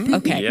 I hope.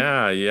 Okay.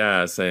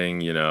 Yeah,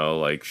 saying,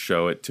 like,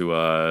 show it to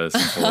us,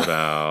 pull it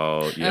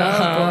out.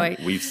 boy.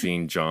 We've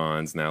seen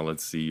John's, now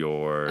let's see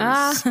yours.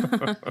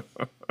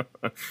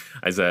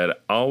 I said,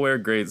 I'll wear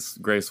gray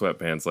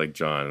sweatpants like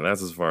John, and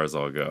that's as far as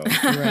I'll go.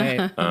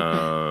 Right.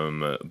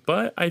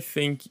 But I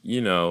think,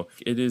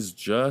 it is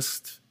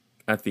just,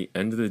 at the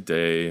end of the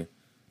day,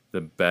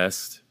 the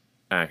best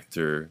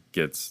actor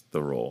gets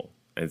the role.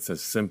 It's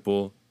as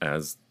simple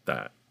as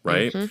that,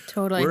 right? Mm-hmm,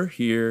 totally. We're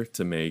here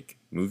to make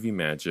movie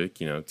magic,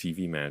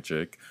 TV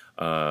magic.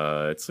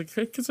 It's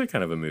like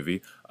kind of a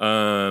movie.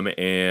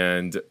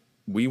 And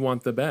we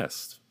want the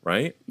best,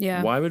 right?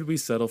 Yeah. Why would we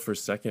settle for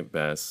second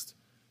best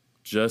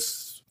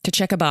just To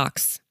check a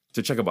box.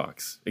 to check a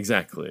box?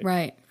 Exactly.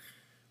 Right.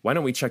 Why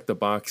don't we check the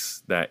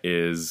box that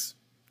is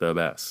the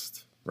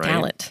best, right?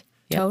 Talent.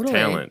 Yep. Totally.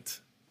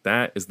 Talent.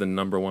 That is the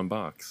number one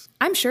box.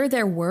 I'm sure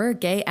there were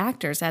gay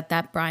actors at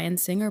that Bryan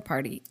Singer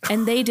party,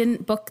 and they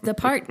didn't book the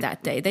part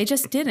that day. They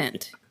just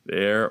didn't.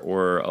 There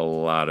were a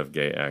lot of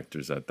gay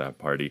actors at that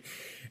party.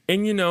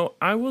 And,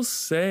 I will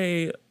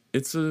say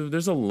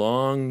there's a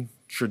long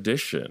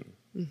tradition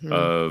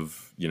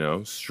of,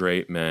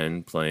 straight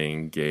men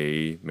playing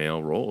gay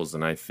male roles.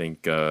 And I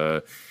think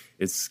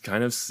it's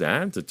kind of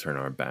sad to turn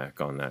our back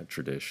on that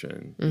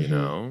tradition,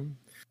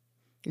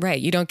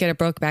 Right. You don't get a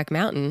Brokeback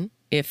Mountain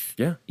if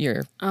you're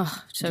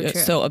So true.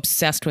 so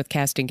obsessed with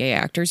casting gay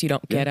actors. You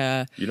don't get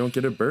You don't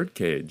get a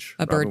Birdcage.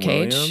 A Robin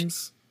Birdcage.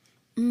 Williams.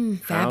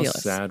 fabulous. How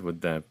sad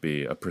would that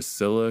be? A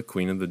Priscilla,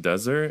 Queen of the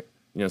Desert?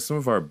 Some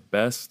of our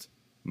best,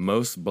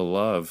 most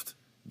beloved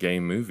gay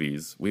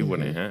movies we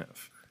wouldn't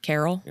have.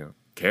 Carol.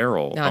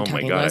 Carol. No, I'm Oh my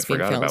talking God, I lesbian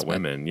forgot films, about but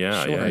women.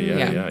 Yeah. sure.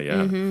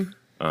 Yeah.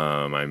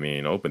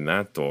 Open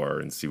that door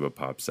and see what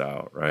pops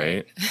out,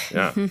 right?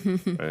 Yeah.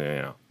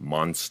 Yeah.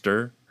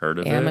 Monster. Heard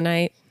of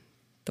Ammonite.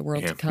 The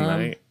World it? to Come.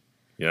 Ammonite.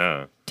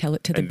 Yeah. Tell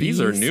It to the And Bees.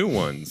 these are new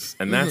ones.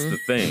 And that's the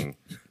thing.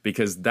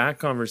 Because that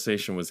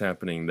conversation was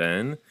happening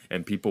then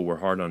and people were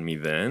hard on me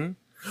then.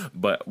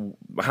 But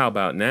how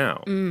about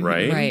now?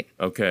 Right? Right.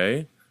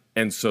 Okay.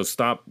 And so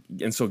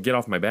get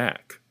off my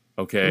back.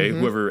 Okay.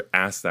 Whoever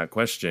asked that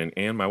question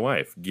and my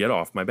wife, get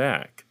off my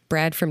back.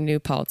 Brad from New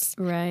Paltz.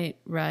 Right.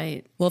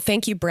 Well,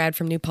 thank you, Brad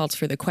from New Paltz,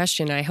 for the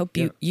question. I hope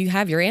you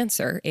have your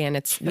answer, and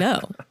it's no.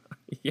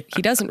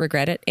 He doesn't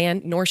regret it,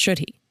 and nor should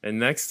he. And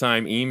next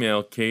time,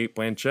 email Kate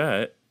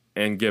Blanchett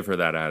and give her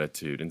that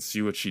attitude and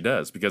see what she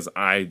does. Because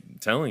I'm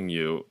telling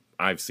you,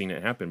 I've seen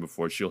it happen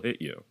before. She'll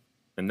hit you.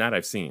 And that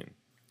I've seen.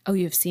 Oh,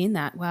 you've seen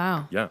that?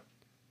 Wow. Yeah.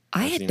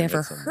 I I've had seen never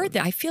it at some heard point.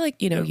 that. I feel like,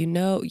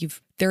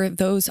 there are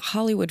those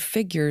Hollywood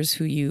figures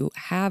who you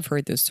have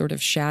heard those sort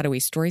of shadowy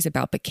stories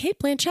about. But Kate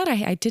Blanchett, I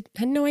had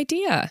no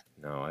idea.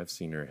 No, I've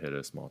seen her hit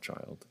a small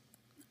child.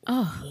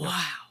 Oh,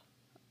 Wow.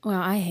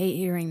 well, I hate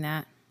hearing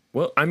that.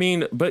 Well, I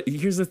mean, but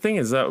here's the thing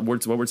is that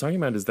what we're talking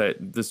about is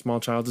that the small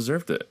child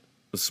deserved it.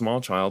 The small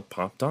child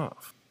popped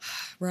off.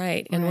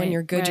 Right. And when Right,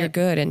 you're good, you're right.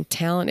 good. And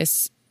talent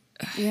is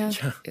Yeah.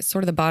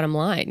 sort of the bottom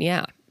line.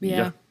 Yeah.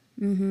 Yeah.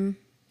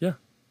 Yeah.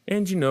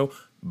 And,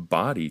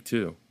 body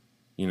too.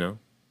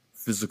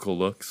 Physical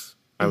looks,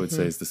 I would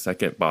say, is the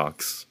second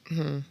box.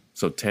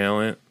 So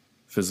talent,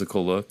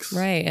 physical looks.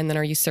 Right. And then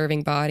are you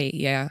serving body?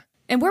 Yeah.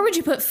 And where would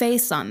you put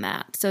face on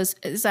that? So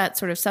is that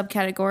sort of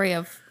subcategory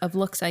of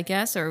looks, I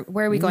guess? Or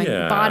where are we going?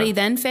 Yeah. Body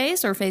then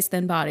face or face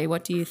then body?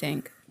 What do you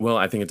think? Well,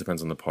 I think it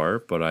depends on the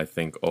part, but I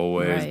think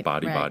always Right,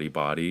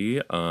 body.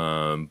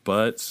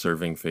 But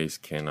serving face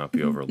cannot be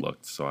Mm-hmm.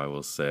 overlooked. So I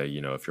will say,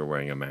 if you're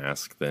wearing a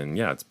mask, then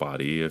yeah, it's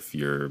body. If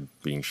you're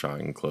being shot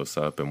in close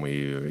up and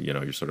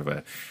you're sort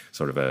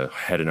of a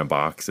head in a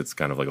box, it's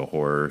kind of like a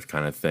horror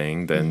kind of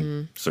thing,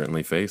 then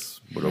certainly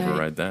face would Right.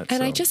 override that. And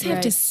so. I just have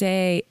to Right.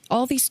 say,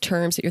 all these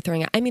terms that you're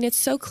throwing out, I mean, it's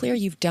so clear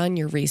you've done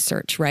your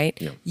research, right?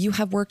 Yeah. You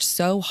have worked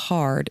so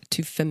hard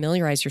to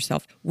familiarize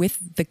yourself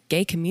with the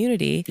gay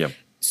community Yeah.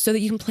 so that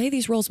you can play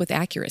these roles with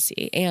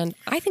accuracy. And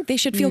I think they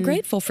should feel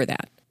grateful for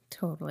that.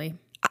 Totally.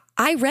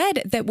 I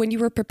read that when you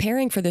were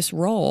preparing for this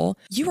role,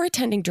 you were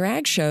attending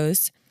drag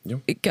shows Yeah.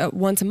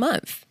 once a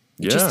month.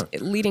 just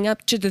leading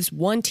up to this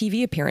one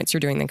TV appearance, you're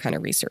doing that kind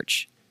of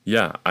research.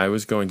 Yeah, I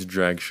was going to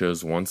drag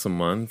shows once a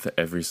month.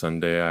 Every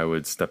Sunday, I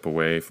would step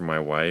away from my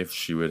wife.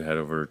 She would head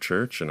over to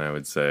church, and I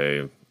would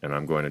say, and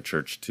I'm going to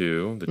church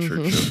too, the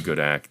Church of Good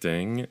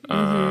Acting.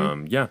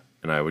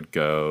 And I would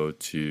go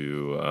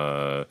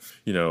to,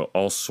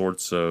 all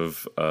sorts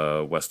of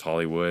West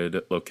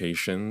Hollywood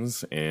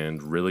locations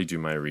and really do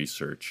my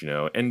research,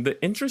 And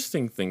the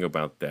interesting thing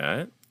about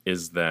that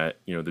is that,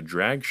 the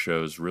drag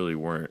shows really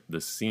weren't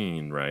the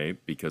scene, right?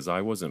 Because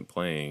I wasn't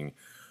playing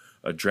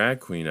a drag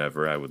queen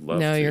ever. I would love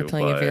to. No, you're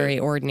playing a very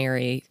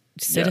ordinary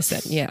citizen.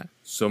 Yes. Yeah.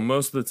 So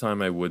most of the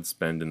time I would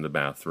spend in the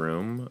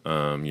bathroom,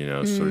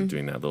 sort of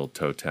doing that little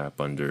toe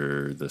tap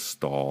under the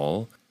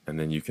stall. And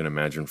then you can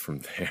imagine from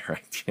there,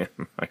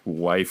 my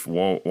wife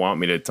won't want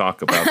me to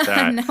talk about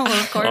that no,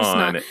 of course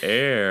on not.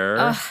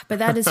 air. But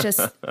that is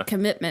just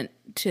commitment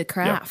to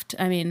craft.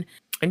 Yeah. I mean...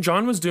 And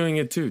John was doing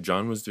it too.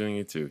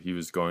 He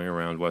was going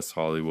around West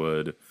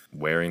Hollywood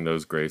wearing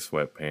those gray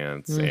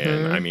sweatpants.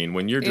 And I mean,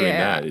 when you're doing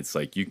that, it's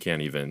like you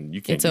can't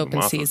it's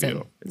open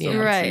season. It's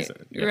open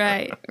season.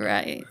 Yeah.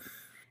 Right.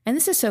 And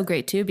this is so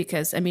great too,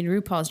 because I mean,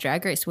 RuPaul's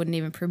Drag Race wouldn't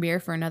even premiere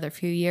for another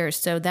few years.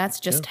 So that's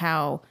just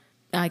how,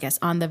 I guess,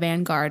 on the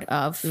vanguard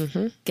of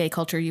gay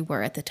culture you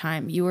were at the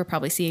time. You were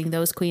probably seeing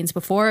those queens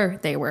before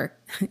they were,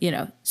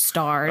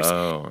 stars.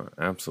 Oh,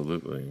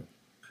 absolutely.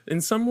 In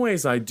some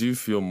ways, I do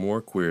feel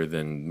more queer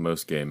than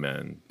most gay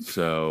men.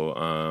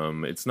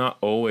 So it's not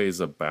always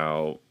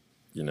about,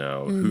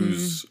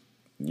 whose,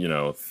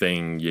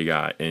 thing you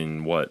got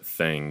and what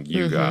thing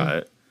you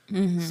got.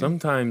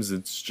 Sometimes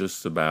it's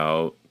just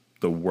about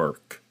the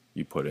work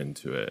you put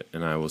into it.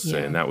 And I will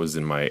say, and that was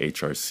in my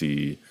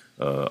HRC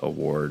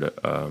award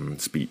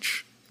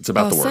speech. It's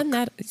about the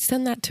work.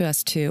 Send that to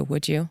us too,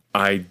 would you?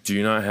 I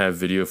do not have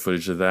video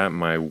footage of that.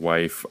 My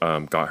wife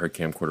got her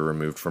camcorder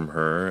removed from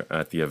her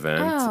at the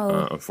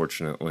event.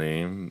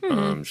 Unfortunately,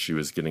 she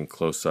was getting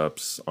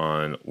close-ups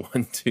on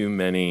one too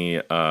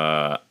many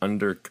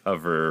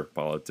undercover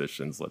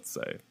politicians, let's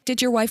say.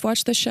 Did your wife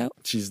watch the show?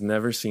 She's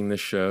never seen the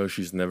show.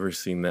 She's never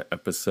seen the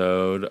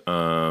episode.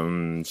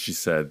 She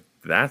said,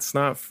 that's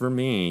not for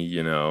me,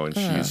 and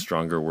she used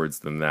stronger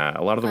words than that.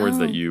 A lot of the words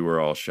that you were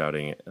all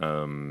shouting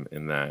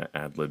in that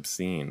ad-lib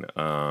scene.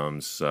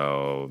 Not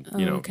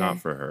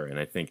for her. And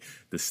I think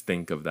the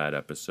stink of that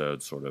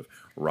episode sort of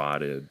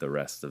rotted the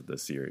rest of the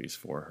series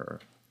for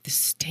her. The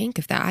stink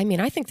of that. I mean,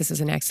 I think this is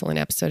an excellent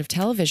episode of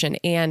television.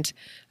 And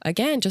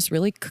again, just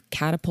really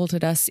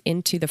catapulted us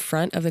into the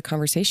front of the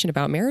conversation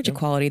about marriage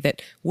equality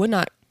that would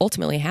not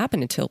ultimately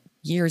happen until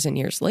years and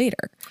years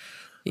later.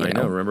 I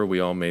know. Remember we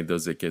all made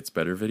those It Gets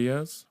Better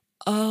videos?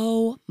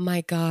 Oh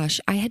my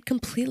gosh. I had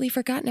completely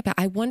forgotten about.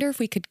 I wonder if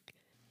we could,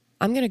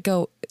 I'm going to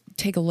go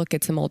take a look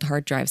at some old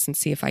hard drives and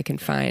see if I can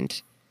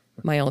find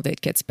my old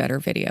It Gets Better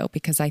video,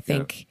 because I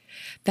think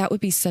that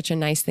would be such a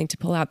nice thing to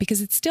pull out,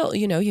 because it's still,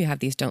 you have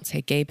these Don't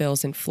Say Gay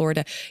bills in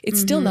Florida.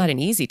 It's still not an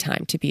easy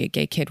time to be a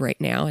gay kid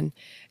right now.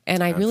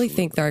 And I really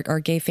think that our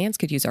gay fans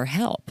could use our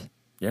help.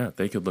 Yeah,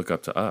 they could look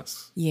up to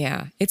us.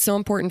 Yeah. It's so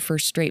important for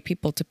straight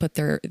people to put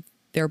their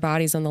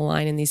bodies on the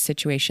line in these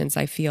situations,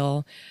 I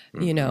feel,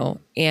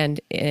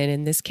 and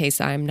in this case,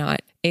 I'm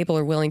not able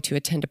or willing to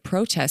attend a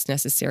protest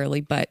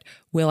necessarily, but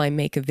will I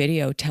make a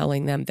video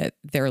telling them that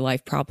their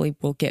life probably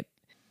will get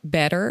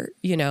better,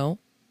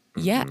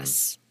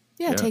 Yes.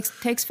 Yeah, it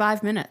takes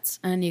 5 minutes,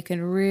 and you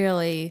can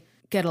really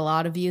get a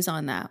lot of views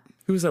on that.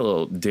 Who was that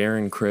little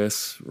Darren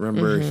Criss?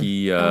 Remember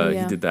he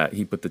did that.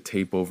 He put the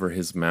tape over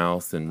his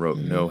mouth and wrote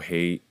 "No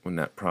Hate" when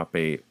that Prop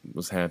 8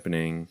 was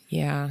happening.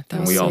 Yeah,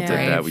 and we all did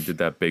that. We did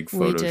that big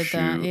photo shoot.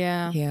 That.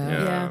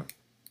 Yeah.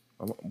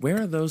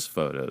 Where are those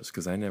photos?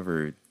 Because I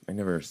never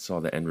saw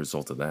the end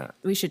result of that.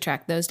 We should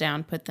track those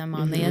down, put them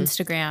on the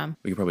Instagram.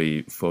 We could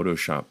probably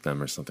Photoshop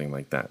them or something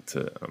like that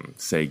to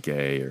say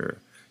gay or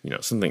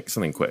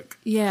something quick.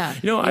 Yeah.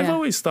 I've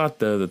always thought,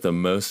 though, that the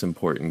most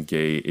important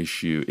gay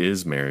issue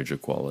is marriage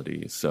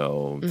equality.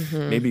 So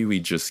maybe we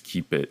just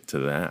keep it to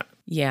that.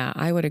 Yeah,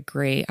 I would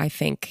agree. I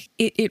think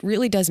it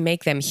really does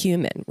make them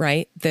human,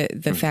 right?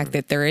 The fact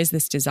that there is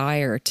this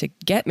desire to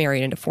get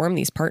married and to form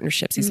these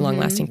partnerships, these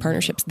long-lasting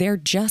partnerships. They're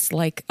just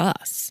like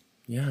us.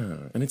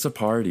 Yeah, and it's a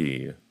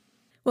party.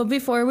 Well,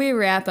 before we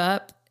wrap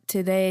up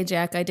today,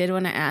 Jack, I did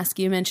want to ask,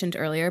 you mentioned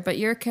earlier, but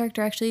your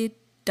character actually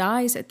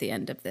dies at the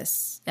end of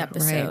this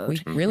episode.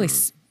 Right. We really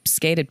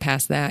skated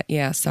past that.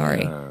 Yeah,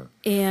 sorry. Yeah.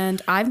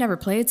 And I've never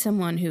played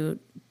someone who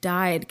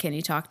died. Can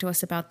you talk to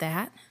us about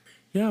that?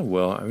 Yeah,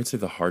 well, I would say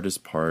the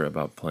hardest part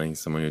about playing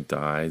someone who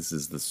dies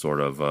is the sort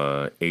of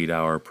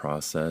 8-hour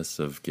process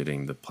of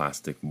getting the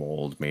plastic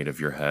mold made of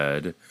your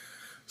head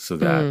so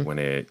that when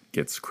it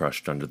gets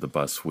crushed under the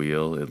bus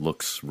wheel, it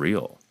looks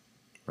real,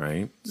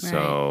 right?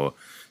 So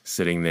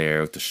sitting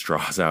there with the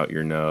straws out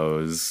your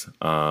nose,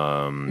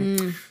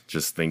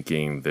 just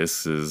thinking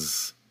this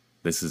is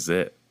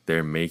it.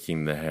 They're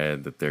making the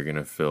head that they're going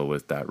to fill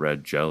with that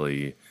red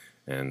jelly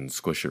and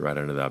squish it right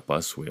under that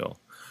bus wheel.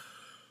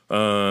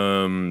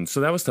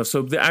 So that was tough.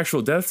 So the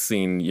actual death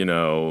scene,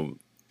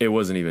 it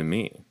wasn't even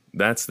me.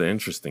 That's the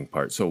interesting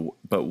part. So,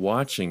 but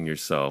watching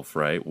yourself,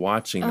 right?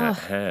 Watching that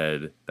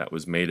head that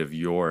was made of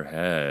your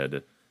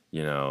head,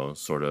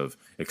 sort of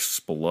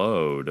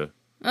explode.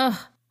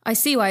 I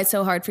see why it's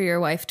so hard for your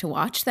wife to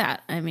watch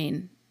that. I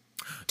mean,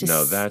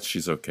 no, that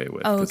she's okay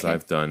with, because okay.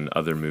 I've done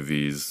other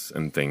movies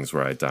and things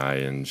where I die,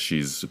 and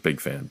she's a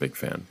big fan.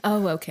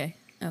 Oh, okay.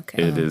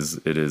 Okay. It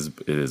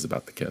is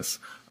about the kiss.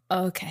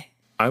 Okay.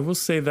 I will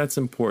say that's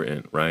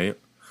important, right?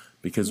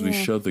 Because we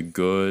show the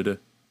good,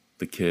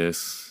 the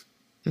kiss,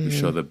 we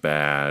show the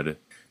bad,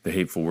 the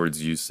hateful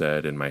words you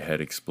said, and my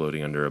head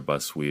exploding under a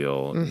bus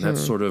wheel. And that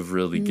sort of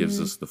really gives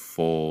us the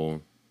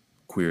full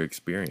queer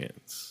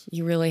experience.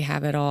 You really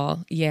have it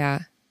all.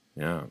 Yeah.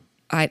 Yeah.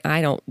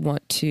 I don't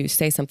want to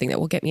say something that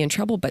will get me in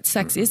trouble, but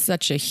sex is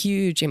such a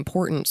huge,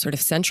 important, sort of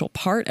central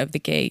part of the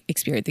gay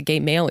experience, the gay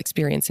male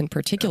experience in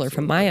particular,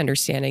 Absolutely. From my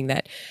understanding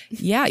that,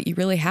 you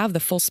really have the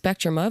full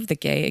spectrum of the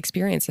gay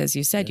experience. As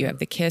you said, you have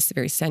the kiss,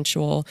 very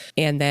sensual,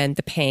 and then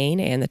the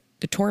pain and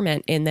the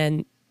torment, and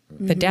then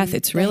the death.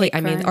 It's really,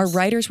 our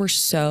writers were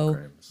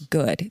so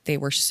good. They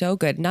were so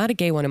good. Not a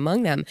gay one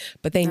among them,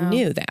 but they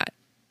knew that.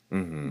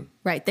 Mm-hmm.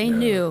 Right. They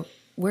knew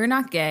we're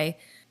not gay,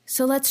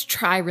 so let's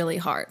try really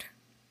hard.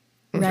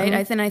 Right.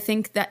 I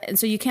think that, and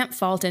so you can't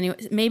fault anyone.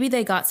 Maybe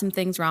they got some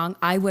things wrong.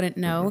 I wouldn't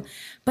know,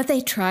 but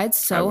they tried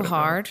so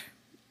hard.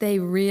 They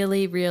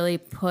really, really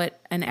put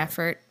an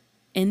effort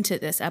into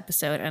this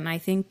episode. And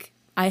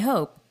I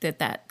hope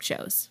that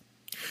shows.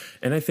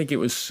 And I think it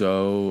was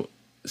so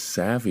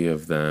savvy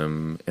of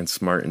them and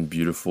smart and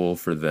beautiful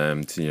for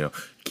them to,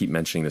 keep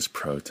mentioning this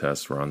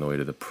protest. We're on the way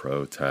to the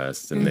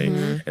protest. And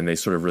they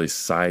sort of really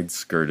side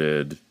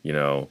skirted,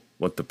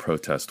 what the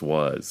protest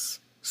was.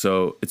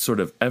 So it's sort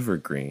of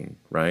evergreen,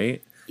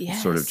 right?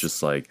 Yes. Sort of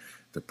just like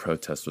the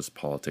protest was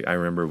politics. I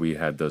remember we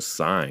had those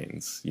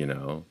signs,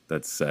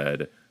 that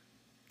said,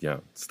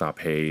 stop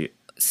hate.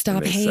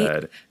 Stop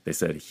hate. They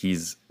said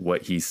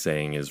what he's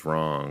saying is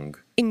wrong.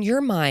 In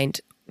your mind,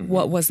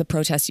 what was the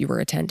protest you were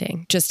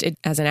attending? Just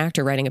as an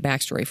actor writing a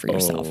backstory for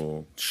yourself.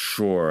 Oh,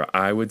 sure.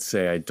 I would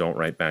say I don't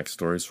write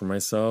backstories for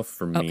myself.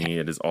 For me,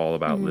 it is all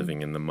about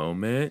living in the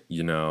moment,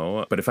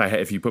 But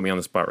if you put me on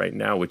the spot right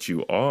now, which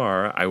you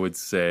are, I would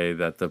say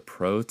that the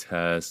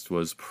protest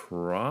was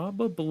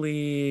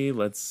probably,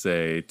 let's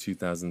say,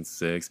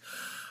 2006.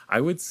 I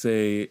would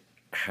say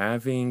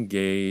having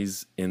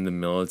gays in the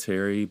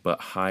military, but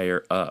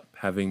higher up,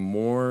 having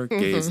more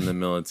gays in the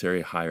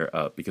military higher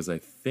up, because I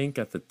think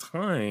at the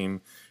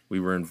time we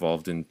were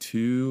involved in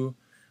 2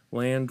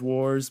 land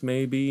wars,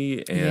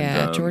 maybe.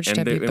 And, George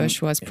W.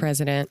 Bush was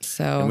president,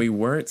 so. And we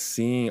weren't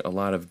seeing a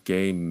lot of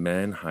gay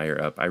men higher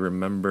up. I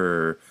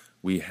remember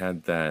we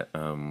had that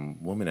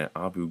woman at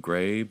Abu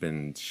Ghraib,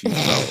 and she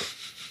felt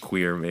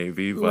queer,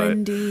 maybe. But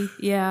Wendy,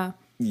 yeah.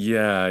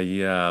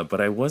 Yeah, but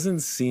I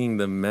wasn't seeing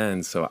the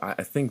men, so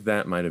I think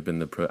that might have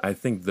been I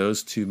think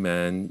those 2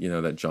 men,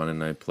 that John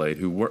and I played,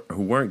 who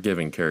weren't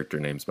giving character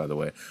names, by the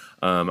way.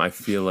 I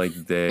feel like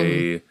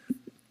they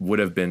would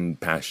have been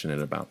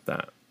passionate about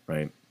that,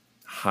 right?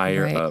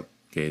 Higher up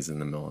gays in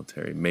the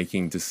military,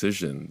 making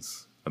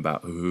decisions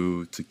about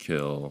who to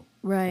kill,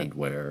 and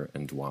where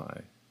and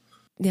why.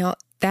 Now,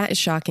 that is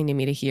shocking to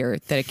me to hear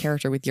that a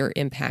character with your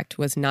impact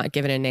was not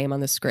given a name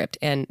on the script.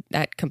 And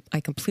that I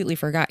completely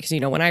forgot. Because,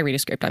 when I read a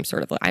script, I'm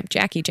sort of like, I'm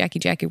Jackie,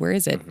 where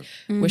is it?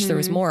 Wish there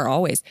was more,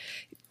 always.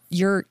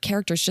 Your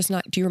character's just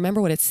not, do you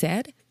remember what it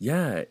said?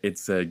 Yeah,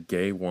 it's a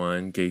gay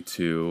 1, gay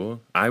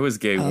 2. I was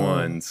gay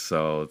 1,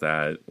 so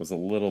that was a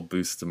little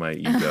boost to my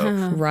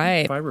ego.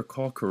 Right. If I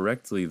recall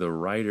correctly, the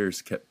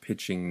writers kept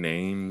pitching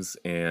names,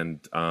 and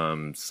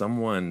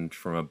someone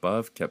from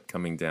above kept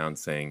coming down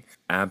saying,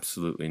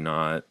 absolutely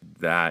not,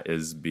 that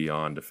is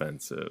beyond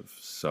offensive.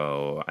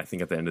 So I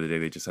think at the end of the day,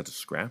 they just had to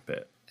scrap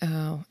it.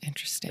 Oh,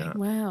 interesting. Yeah.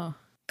 Wow.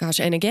 Gosh,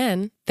 and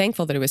again,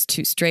 thankful that it was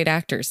 2 straight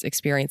actors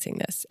experiencing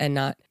this and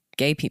not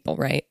gay people,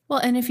 right? Well,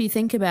 and if you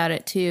think about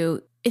it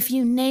too, if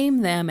you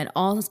name them, it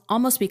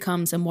almost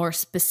becomes a more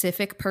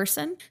specific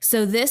person.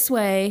 So this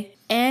way,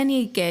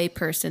 any gay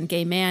person,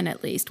 gay man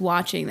at least,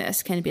 watching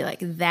this can be like,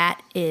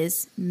 that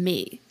is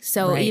me.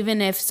 So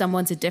even if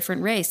someone's a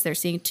different race, they're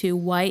seeing 2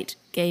 white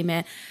gay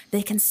men,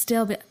 they can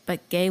still be,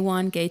 but gay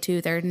 1, gay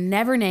 2, they're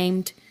never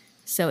named.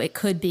 So it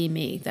could be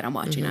me that I'm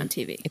watching on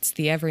TV. It's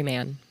the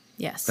everyman.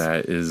 Yes.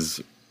 That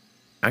is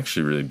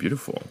actually really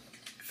beautiful.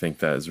 I think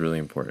that is really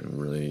important,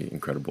 really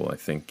incredible. I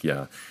think,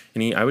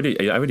 I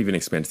would even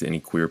expand it to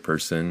any queer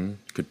person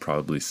could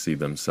probably see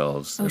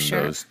themselves in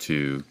those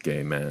 2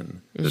 gay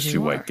men, those 2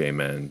 white gay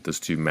men,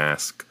 those 2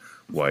 masked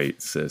white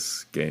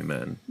cis gay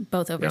men,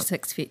 both over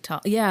 6 feet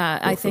tall. Yeah,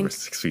 both I think over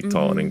 6 feet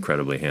tall and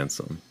incredibly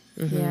handsome.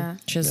 Yeah,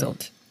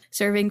 chiseled,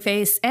 serving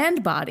face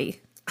and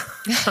body.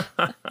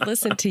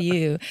 Listen to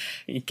you,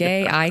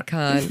 gay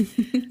icon,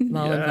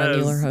 Malin von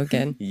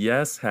Euler-Hogan.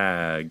 Yes,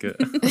 hag.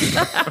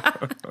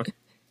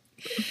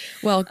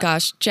 Well,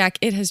 gosh, Jack,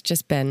 it has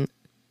just been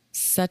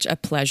such a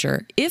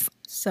pleasure. If,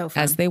 so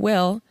fun. As they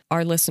will,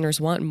 our listeners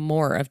want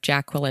more of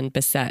Jacqueline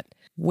Bisset,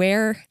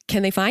 where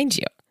can they find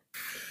you?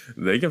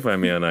 They can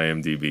find me on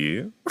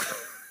IMDb.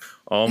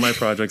 All my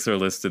projects are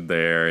listed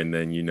there. And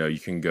then, you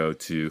can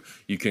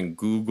you can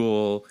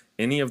Google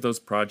any of those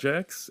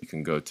projects. You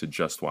can go to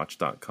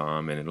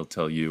justwatch.com and it'll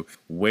tell you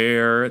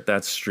where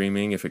that's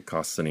streaming, if it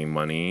costs any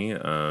money.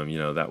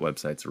 That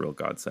website's a real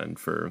godsend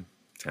for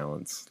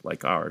talents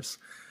like ours.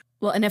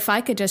 Well, and if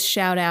I could just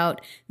shout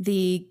out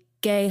the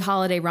gay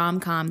holiday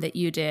rom-com that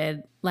you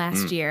did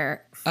last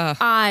year.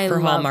 I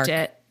loved Hallmark.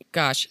 it.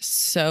 Gosh,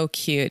 so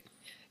cute.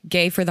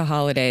 Gay for the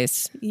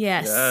holidays.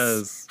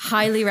 Yes.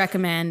 Highly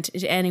recommend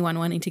to anyone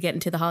wanting to get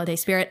into the holiday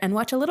spirit and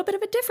watch a little bit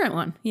of a different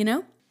one,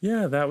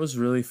 Yeah, that was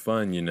really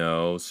fun,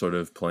 sort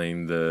of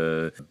playing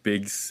the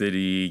big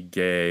city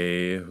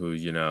gay who,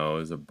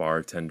 is a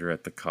bartender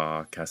at the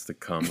Cock, has to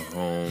come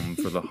home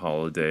for the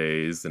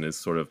holidays and is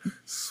sort of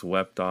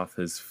swept off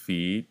his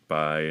feet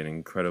by an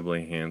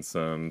incredibly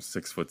handsome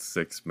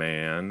 6'6"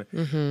 man.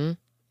 Mm-hmm.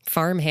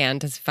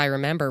 Farmhand, if I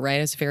remember,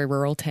 right? It's a very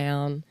rural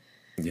town.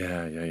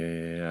 Yeah.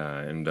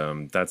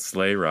 And that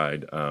sleigh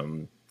ride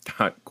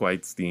got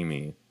quite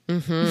steamy.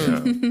 Mm-hmm.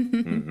 Yeah.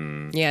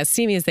 Mm-hmm. Yeah,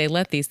 steamy as they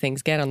let these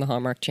things get on the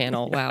Hallmark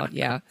Channel. Wow,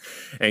 yeah.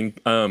 And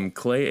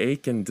Clay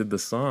Aiken did the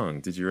song.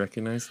 Did you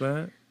recognize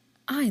that?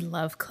 I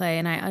love Clay,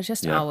 and I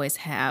just always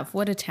have.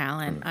 What a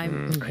talent.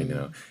 Mm-hmm. I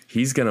know.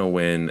 He's going to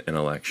win an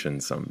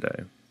election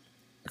someday.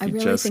 I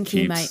really think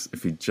he might.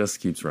 If he just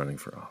keeps running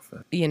for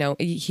office.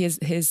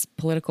 His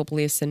political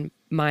beliefs and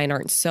mine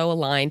aren't so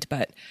aligned,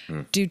 but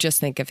do just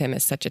think of him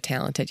as such a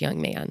talented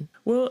young man.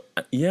 Well,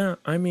 yeah.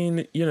 I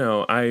mean,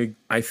 I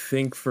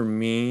think for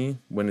me,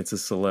 when it's a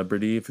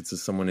celebrity, if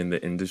it's someone in the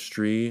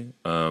industry,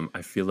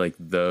 I feel like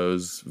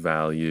those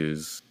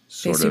values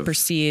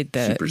supersede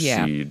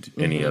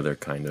any other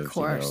kind of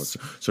sort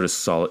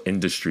of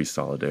industry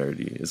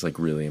solidarity is like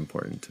really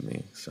important to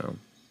me. So.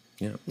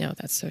 Yeah. No,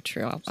 that's so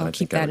true. I'll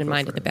keep that in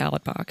mind at the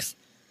ballot box.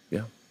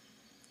 Yeah.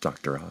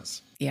 Dr.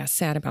 Oz. Yeah,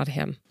 sad about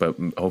him. But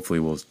hopefully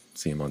we'll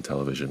see him on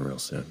television real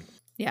soon.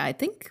 Yeah, I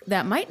think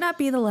that might not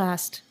be the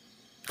last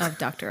of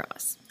Dr.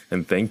 Oz.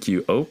 And thank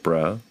you,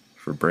 Oprah,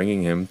 for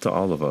bringing him to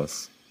all of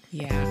us.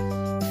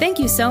 Yeah. Thank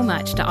you so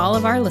much to all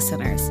of our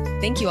listeners.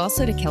 Thank you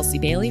also to Kelsey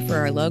Bailey for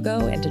our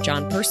logo and to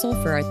John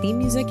Purcell for our theme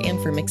music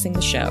and for mixing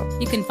the show.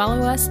 You can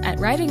follow us at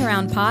Riding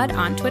Around Pod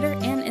on Twitter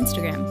and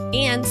Instagram.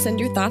 And send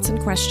your thoughts and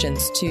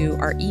questions to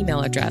our email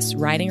address,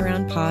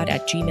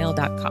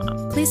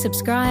 ridingaroundpod@gmail.com. Please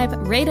subscribe,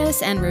 rate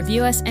us, and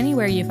review us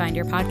anywhere you find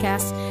your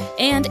podcasts.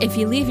 And if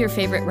you leave your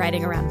favorite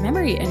Riding Around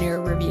memory in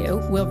your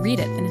review, we'll read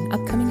it in an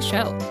upcoming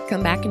show.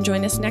 Come back and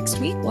join us next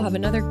week. We'll have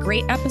another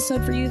great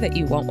episode for you that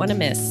you won't want to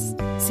miss.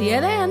 See you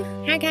then.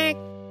 Okay.